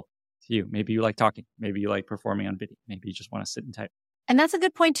natural to you. Maybe you like talking. Maybe you like performing on video. Maybe you just want to sit and type. And that's a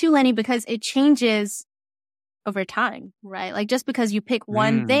good point too, Lenny, because it changes over time, right? Like just because you pick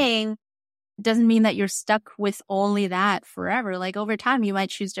one thing doesn't mean that you're stuck with only that forever. Like over time, you might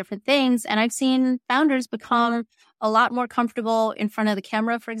choose different things. And I've seen founders become a lot more comfortable in front of the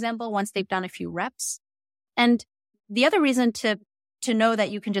camera, for example, once they've done a few reps. And the other reason to know that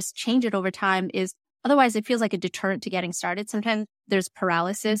you can just change it over time is otherwise it feels like a deterrent to getting started. Sometimes there's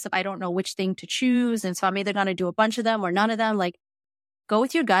paralysis if I don't know which thing to choose. And so I'm either going to do a bunch of them or none of them. Like go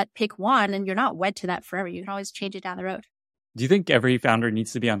with your gut, pick one, and you're not wed to that forever. You can always change it down the road. Do you think every founder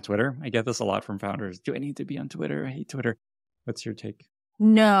needs to be on Twitter? I get this a lot from founders. Do I need to be on Twitter? I hate Twitter. What's your take?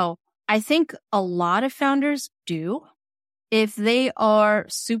 No, I think a lot of founders do. If they are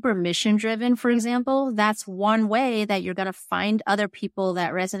super mission driven, for example, that's one way that you're going to find other people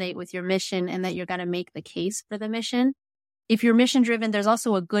that resonate with your mission and that you're going to make the case for the mission. If you're mission driven, there's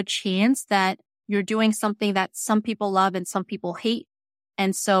also a good chance that you're doing something that some people love and some people hate.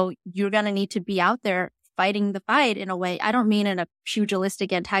 And so you're going to need to be out there fighting the fight in a way. I don't mean in a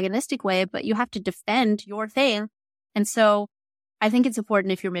pugilistic, antagonistic way, but you have to defend your thing. And so I think it's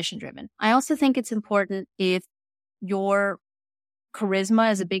important if you're mission driven. I also think it's important if your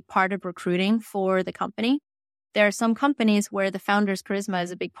charisma is a big part of recruiting for the company. There are some companies where the founder's charisma is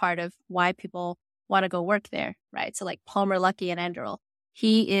a big part of why people want to go work there, right? So like Palmer Luckey and Enderal.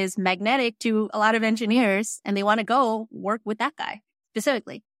 He is magnetic to a lot of engineers and they want to go work with that guy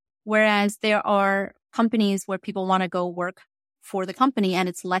specifically. Whereas there are companies where people want to go work for the company and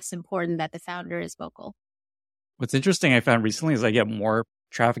it's less important that the founder is vocal. What's interesting I found recently is I get more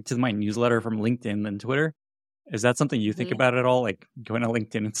traffic to my newsletter from LinkedIn than Twitter. Is that something you think about at all? Like going to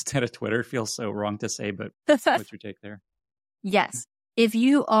LinkedIn instead of Twitter feels so wrong to say, but what's your take there? Yes. If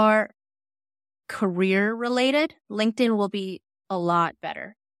you are career related, LinkedIn will be a lot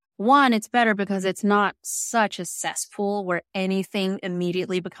better. One, it's better because it's not such a cesspool where anything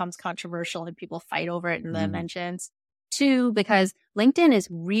immediately becomes controversial and people fight over it in the mentions. Two, because LinkedIn is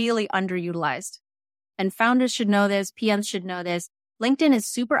really underutilized. And founders should know this, PMs should know this. LinkedIn is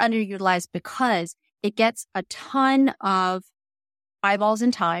super underutilized because it gets a ton of eyeballs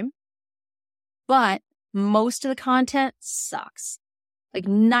and time, but most of the content sucks. Like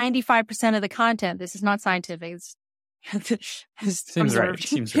 95% of the content, this is not scientific, Seems right.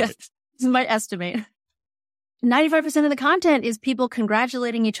 Seems right. This is my estimate. 95% of the content is people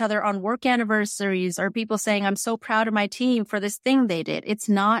congratulating each other on work anniversaries or people saying, I'm so proud of my team for this thing they did. It's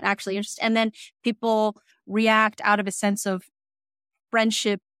not actually interesting. And then people react out of a sense of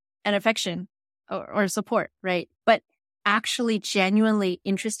friendship and affection or support, right? But actually genuinely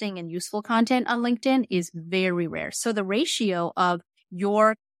interesting and useful content on LinkedIn is very rare. So the ratio of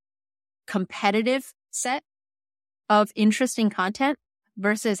your competitive set of interesting content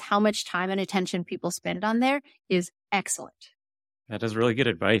versus how much time and attention people spend on there is excellent. That is really good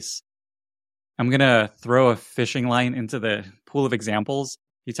advice. I'm going to throw a fishing line into the pool of examples.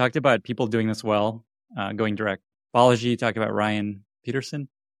 You talked about people doing this well, going direct. Balaji, you talked about Ryan Peterson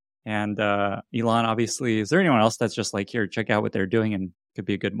and Elon, obviously. Is there anyone else that's just like, here, check out what they're doing and could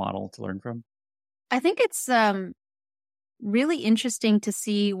be a good model to learn from? I think it's really interesting to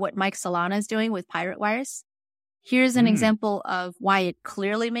see what Mike Solana is doing with Pirate Wires. Here's an example of why it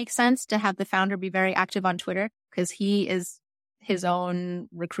clearly makes sense to have the founder be very active on Twitter, because he is his own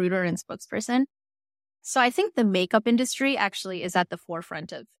recruiter and spokesperson. So I think the makeup industry actually is at the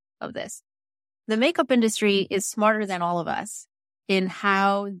forefront of this. The makeup industry is smarter than all of us in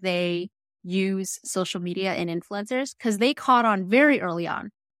how they use social media and influencers, because they caught on very early on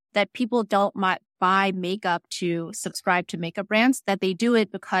that people don't buy makeup to subscribe to makeup brands, that they do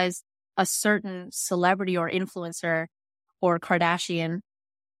it because a certain celebrity or influencer or Kardashian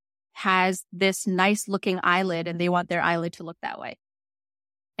has this nice looking eyelid and they want their eyelid to look that way.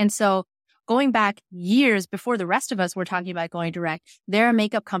 And so going back years before the rest of us were talking about going direct, there are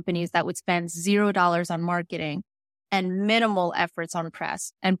makeup companies that would spend $0 on marketing and minimal efforts on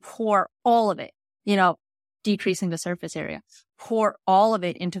press and pour all of it, decreasing the surface area, pour all of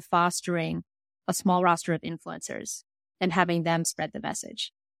it into fostering a small roster of influencers and having them spread the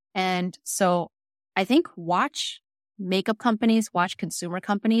message. And so I think watch makeup companies, watch consumer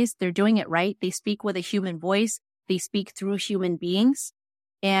companies. They're doing it right. They speak with a human voice. They speak through human beings,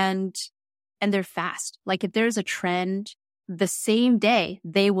 and they're fast. Like if there's a trend, the same day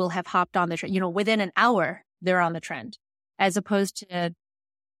they will have hopped on the trend. Within an hour, they're on the trend, as opposed to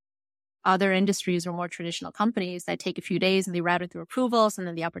other industries or more traditional companies that take a few days and they route it through approvals and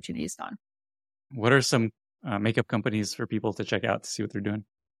then the opportunity is gone. What are some makeup companies for people to check out to see what they're doing?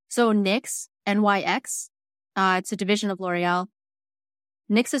 So NYX, NYX, it's a division of L'Oreal.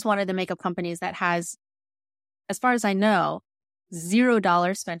 NYX is one of the makeup companies that has, as far as I know,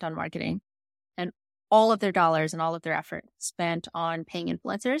 $0 spent on marketing and all of their dollars and all of their effort spent on paying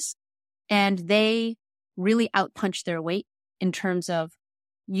influencers. And they really outpunch their weight in terms of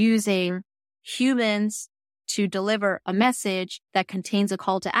using humans to deliver a message that contains a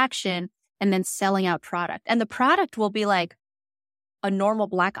call to action and then selling out product. And the product will be like a normal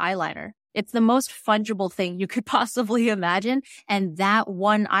black eyeliner. It's the most fungible thing you could possibly imagine. And that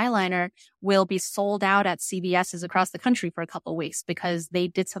one eyeliner will be sold out at CVS's across the country for a couple of weeks because they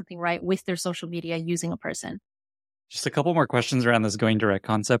did something right with their social media using a person. Just a couple more questions around this going direct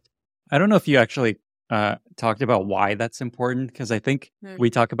concept. I don't know if you actually talked about why that's important, because I think we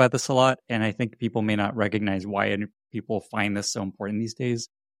talk about this a lot, and I think people may not recognize why people find this so important these days.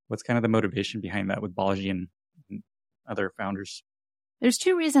 What's kind of the motivation behind that with Balaji and other founders? There's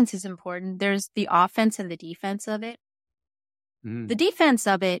two reasons it's important. There's the offense and the defense of it. The defense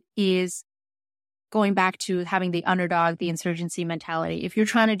of it is going back to having the underdog, the insurgency mentality. If you're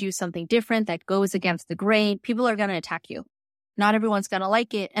trying to do something different that goes against the grain, people are going to attack you. Not everyone's going to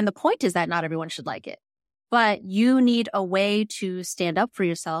like it. And the point is that not everyone should like it. But you need a way to stand up for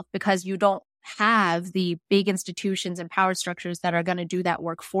yourself because you don't have the big institutions and power structures that are going to do that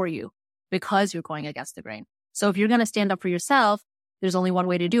work for you because you're going against the grain. So if you're going to stand up for yourself, there's only one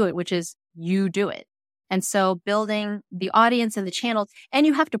way to do it, which is you do it. And so building the audience and the channels, and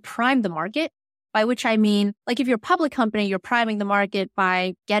you have to prime the market, by which I mean, like if you're a public company, you're priming the market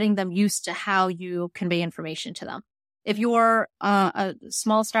by getting them used to how you convey information to them. If you're a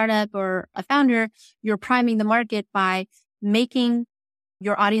small startup or a founder, you're priming the market by making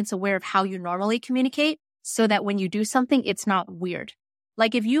your audience aware of how you normally communicate so that when you do something, it's not weird.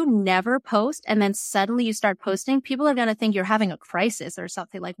 Like if you never post and then suddenly you start posting, people are going to think you're having a crisis or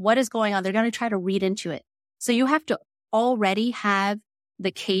something. Like, what is going on? They're going to try to read into it. So you have to already have the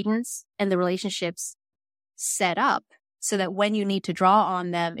cadence and the relationships set up so that when you need to draw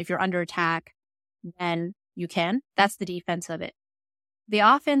on them, if you're under attack, then you can. That's the defense of it. The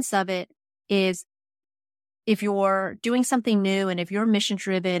offense of it is if you're doing something new and if you're mission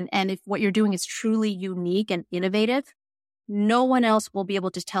driven and if what you're doing is truly unique and innovative, no one else will be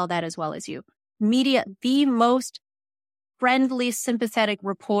able to tell that as well as you. Media, the most friendly, sympathetic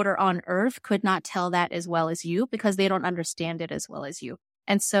reporter on earth could not tell that as well as you because they don't understand it as well as you.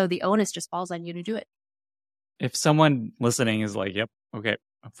 And so the onus just falls on you to do it. If someone listening is like, yep, okay,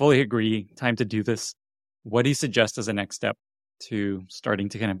 I fully agree, time to do this, what do you suggest as a next step to starting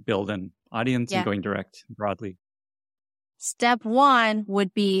to kind of build an audience and going direct broadly? Step one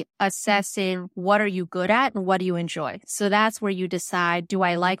would be assessing what are you good at and what do you enjoy. So that's where you decide, do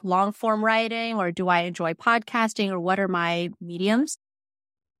I like long form writing or do I enjoy podcasting or what are my mediums?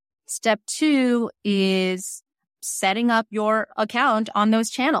 Step two is setting up your account on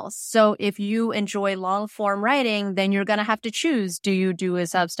those channels. So if you enjoy long form writing, then you're going to have to choose. Do you do a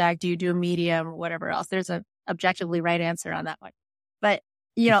Substack? Do you do a Medium or whatever else? There's an objectively right answer on that one. But,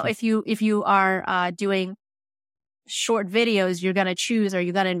 if you are doing short videos, you're going to choose, are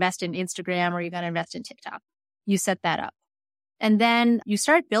you going to invest in Instagram or you're going to invest in TikTok? You set that up. And then you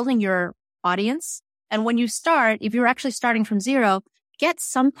start building your audience. And when you start, if you're actually starting from zero, get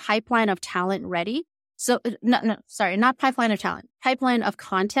some pipeline of talent ready So not pipeline of talent, pipeline of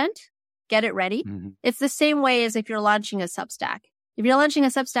content. Get it ready. Mm-hmm. It's the same way as if you're launching a Substack. If you're launching a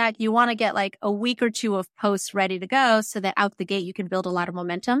Substack, you want to get like a week or two of posts ready to go so that out the gate, you can build a lot of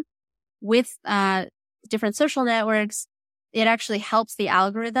momentum. With different social networks, it actually helps the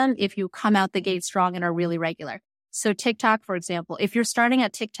algorithm if you come out the gate strong and are really regular. So TikTok, for example, if you're starting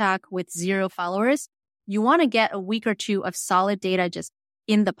at TikTok with 0 followers, you want to get a week or two of solid data just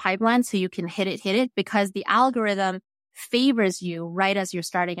in the pipeline so you can hit it because the algorithm favors you right as you're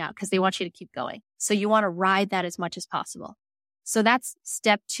starting out because they want you to keep going. So you want to ride that as much as possible. So that's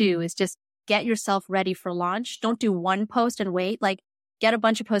step 2 is just get yourself ready for launch. Don't do one post and wait. Like get a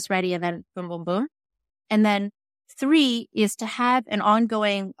bunch of posts ready and then boom, boom, boom. And then 3 is to have an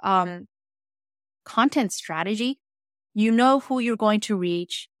ongoing content strategy. You know who you're going to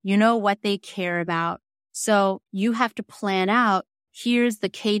reach. You know what they care about. So you have to plan out, here's the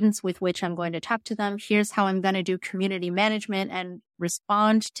cadence with which I'm going to talk to them. Here's how I'm going to do community management and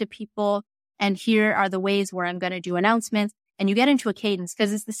respond to people. And here are the ways where I'm going to do announcements. And you get into a cadence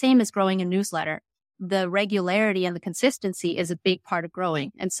because it's the same as growing a newsletter. The regularity and the consistency is a big part of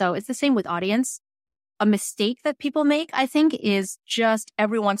growing. And so it's the same with audience. A mistake that people make, I think, is just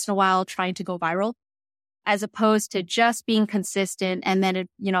every once in a while trying to go viral, as opposed to just being consistent. And then,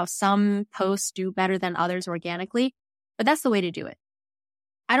 some posts do better than others organically, but that's the way to do it.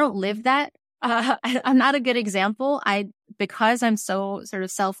 I don't live that. I'm not a good example. Because I'm so sort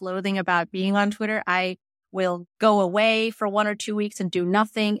of self-loathing about being on Twitter, I will go away for 1 or 2 weeks and do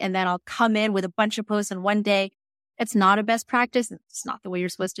nothing. And then I'll come in with a bunch of posts in one day. It's not a best practice. It's not the way you're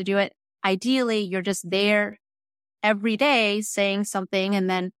supposed to do it. Ideally, you're just there every day saying something and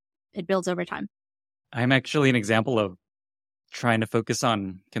then it builds over time. I'm actually an example of trying to focus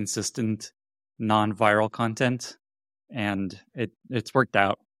on consistent, non-viral content, and it's worked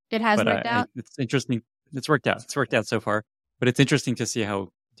out. It has worked out? It's interesting. It's worked out. It's worked out so far. But it's interesting to see how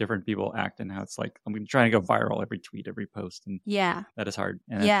different people act and how it's like, I'm trying to go viral every tweet, every post. And that is hard.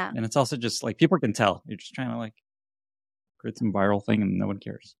 And and it's also just like people can tell. You're just trying to like create some viral thing and no one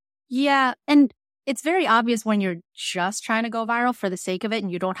cares. Yeah. And it's very obvious when you're just trying to go viral for the sake of it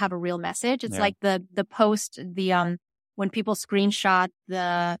and you don't have a real message. It's like the post, when people screenshot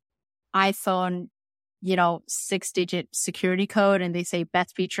the iPhone, 6-digit security code and they say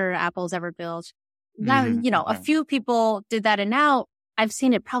best feature Apple's ever built. Now, a few people did that. And now I've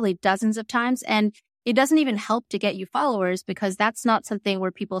seen it probably dozens of times and it doesn't even help to get you followers because that's not something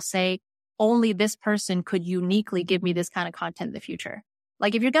where people say only this person could uniquely give me this kind of content in the future.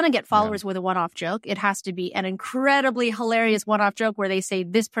 Like if you're going to get followers with a one-off joke, it has to be an incredibly hilarious one-off joke where they say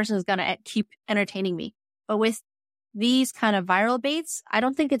this person is going to keep entertaining me. But with these kind of viral baits, I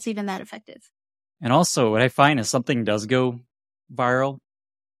don't think it's even that effective. And also what I find is something does go viral,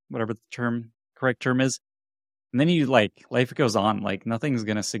 whatever the correct term is. And then you life goes on, like nothing's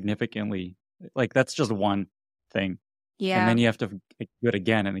going to significantly, like that's just one thing. Yeah. And then you have to do it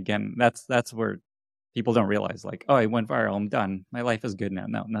again and again. That's where people don't realize like, oh, I went viral. I'm done. My life is good now.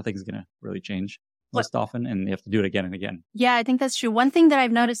 No, nothing's going to really change most often. And you have to do it again and again. Yeah, I think that's true. One thing that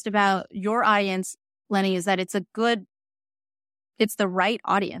I've noticed about your audience, Lenny, is that it's the right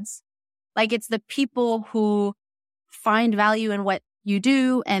audience. Like it's the people who find value in what you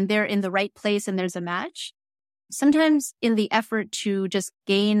do and they're in the right place and there's a match. Sometimes in the effort to just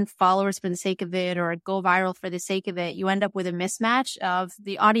gain followers for the sake of it or go viral for the sake of it, you end up with a mismatch of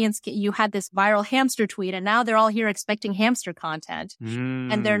the audience. You had this viral hamster tweet and now they're all here expecting hamster content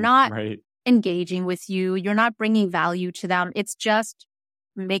and they're not engaging with you. You're not bringing value to them. It's just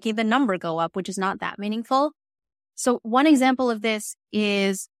making the number go up, which is not that meaningful. So one example of this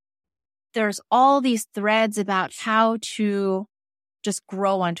is there's all these threads about how to just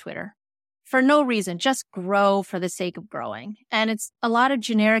grow on Twitter. For no reason, just grow for the sake of growing. And it's a lot of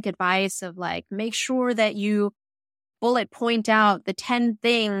generic advice of like, make sure that you bullet point out the 10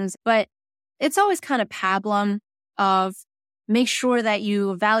 things, but it's always kind of pablum of make sure that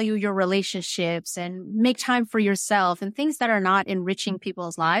you value your relationships and make time for yourself and things that are not enriching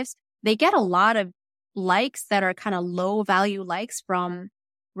people's lives. They get a lot of likes that are kind of low value likes from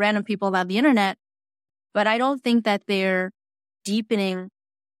random people about the internet, but I don't think that they're deepening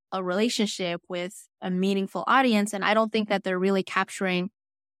a relationship with a meaningful audience. And I don't think that they're really capturing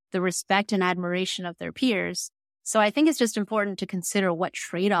the respect and admiration of their peers. So I think it's just important to consider what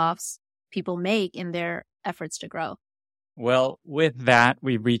trade-offs people make in their efforts to grow. Well, with that,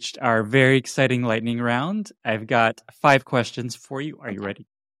 we've reached our very exciting lightning round. I've got 5 questions for you. Are you ready?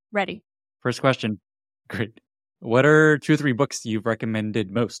 Ready. First question. Great. What are 2 or 3 books you've recommended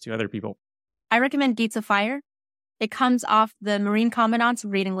most to other people? I recommend Gates of Fire. It comes off the Marine Commandant's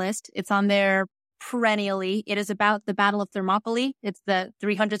reading list. It's on their perennially. It is about the Battle of Thermopylae. It's the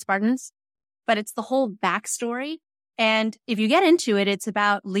 300 Spartans, but it's the whole backstory. And if you get into it, it's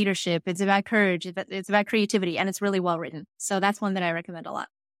about leadership. It's about courage. It's about creativity, and it's really well written. So that's one that I recommend a lot.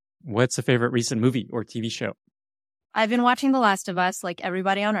 What's a favorite recent movie or TV show? I've been watching The Last of Us, like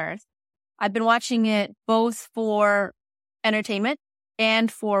everybody on Earth. I've been watching it both for entertainment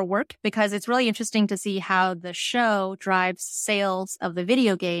and for work because it's really interesting to see how the show drives sales of the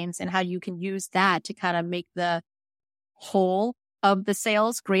video games and how you can use that to kind of make the whole of the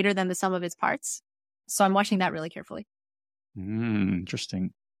sales greater than the sum of its parts. So I'm watching that really carefully.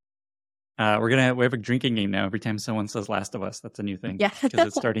 Interesting. We have a drinking game now. Every time someone says Last of Us, that's a new thing. Yeah. Because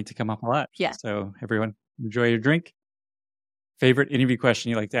it's starting to come up a lot. Yeah. So everyone, enjoy your drink. Favorite interview question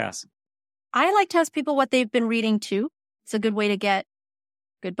you like to ask? I like to ask people what they've been reading too. It's a good way to get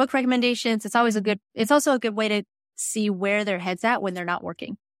good book recommendations. It's also a good way to see where their head's at when they're not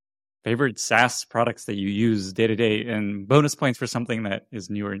working. Favorite SaaS products that you use day to day, and bonus points for something that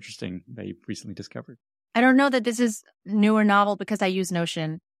is new or interesting that you've recently discovered. I don't know that this is new or novel because I use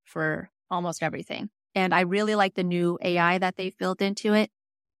Notion for almost everything. And I really like the new AI that they've built into it.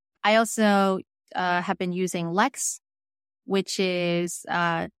 I also have been using Lex, which is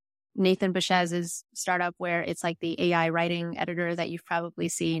Nathan Bashaz's startup where it's like the AI writing editor that you've probably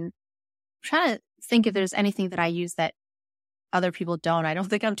seen. I'm trying to think if there's anything that I use that other people don't. I don't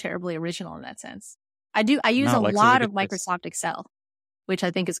think I'm terribly original in that sense. I use a lot of Microsoft Excel, which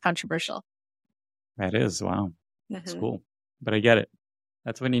I think is controversial. That is. Wow. That's cool. But I get it.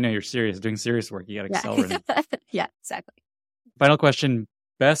 That's when you know you're serious. Doing serious work, you got Excel written. Yeah, exactly. Final question.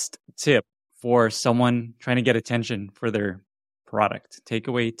 Best tip for someone trying to get attention for their product.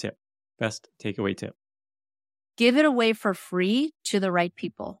 Takeaway tip. Best takeaway tip. Give it away for free to the right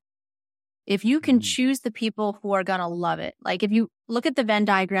people. If you can choose the people who are going to love it, like if you look at the Venn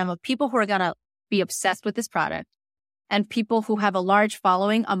diagram of people who are going to be obsessed with this product and people who have a large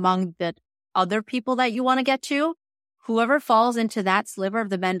following among the other people that you want to get to, whoever falls into that sliver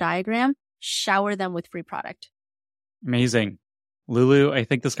of the Venn diagram, shower them with free product. Amazing. Lulu, I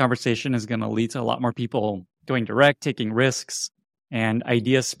think this conversation is going to lead to a lot more people going direct, taking risks, and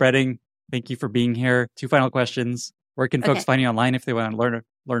idea spreading. Thank you for being here. 2 final questions. Where can folks find you online if they want to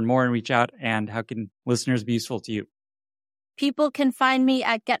learn more and reach out? And how can listeners be useful to you? People can find me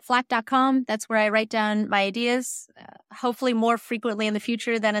at getflack.com. That's where I write down my ideas, hopefully more frequently in the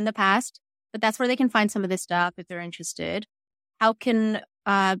future than in the past. But that's where they can find some of this stuff if they're interested. How can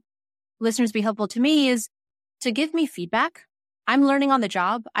listeners be helpful to me is to give me feedback. I'm learning on the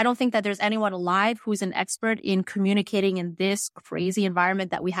job. I don't think that there's anyone alive who's an expert in communicating in this crazy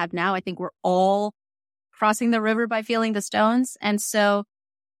environment that we have now. I think we're all crossing the river by feeling the stones. And so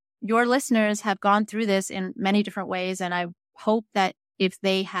your listeners have gone through this in many different ways. And I hope that if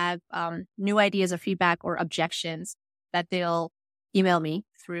they have new ideas or feedback or objections, that they'll email me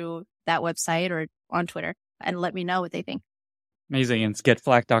through that website or on Twitter and let me know what they think. Amazing. And it's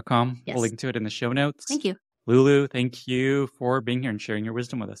getflack.com. Yes. We'll link to it in the show notes. Thank you. Lulu, thank you for being here and sharing your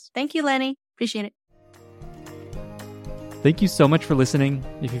wisdom with us. Thank you, Lenny. Appreciate it. Thank you so much for listening.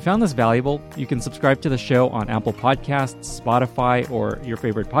 If you found this valuable, you can subscribe to the show on Apple Podcasts, Spotify, or your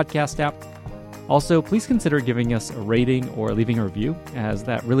favorite podcast app. Also, please consider giving us a rating or leaving a review, as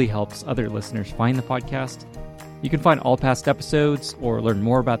that really helps other listeners find the podcast. You can find all past episodes or learn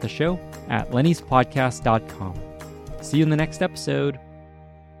more about the show at lennyspodcast.com. See you in the next episode.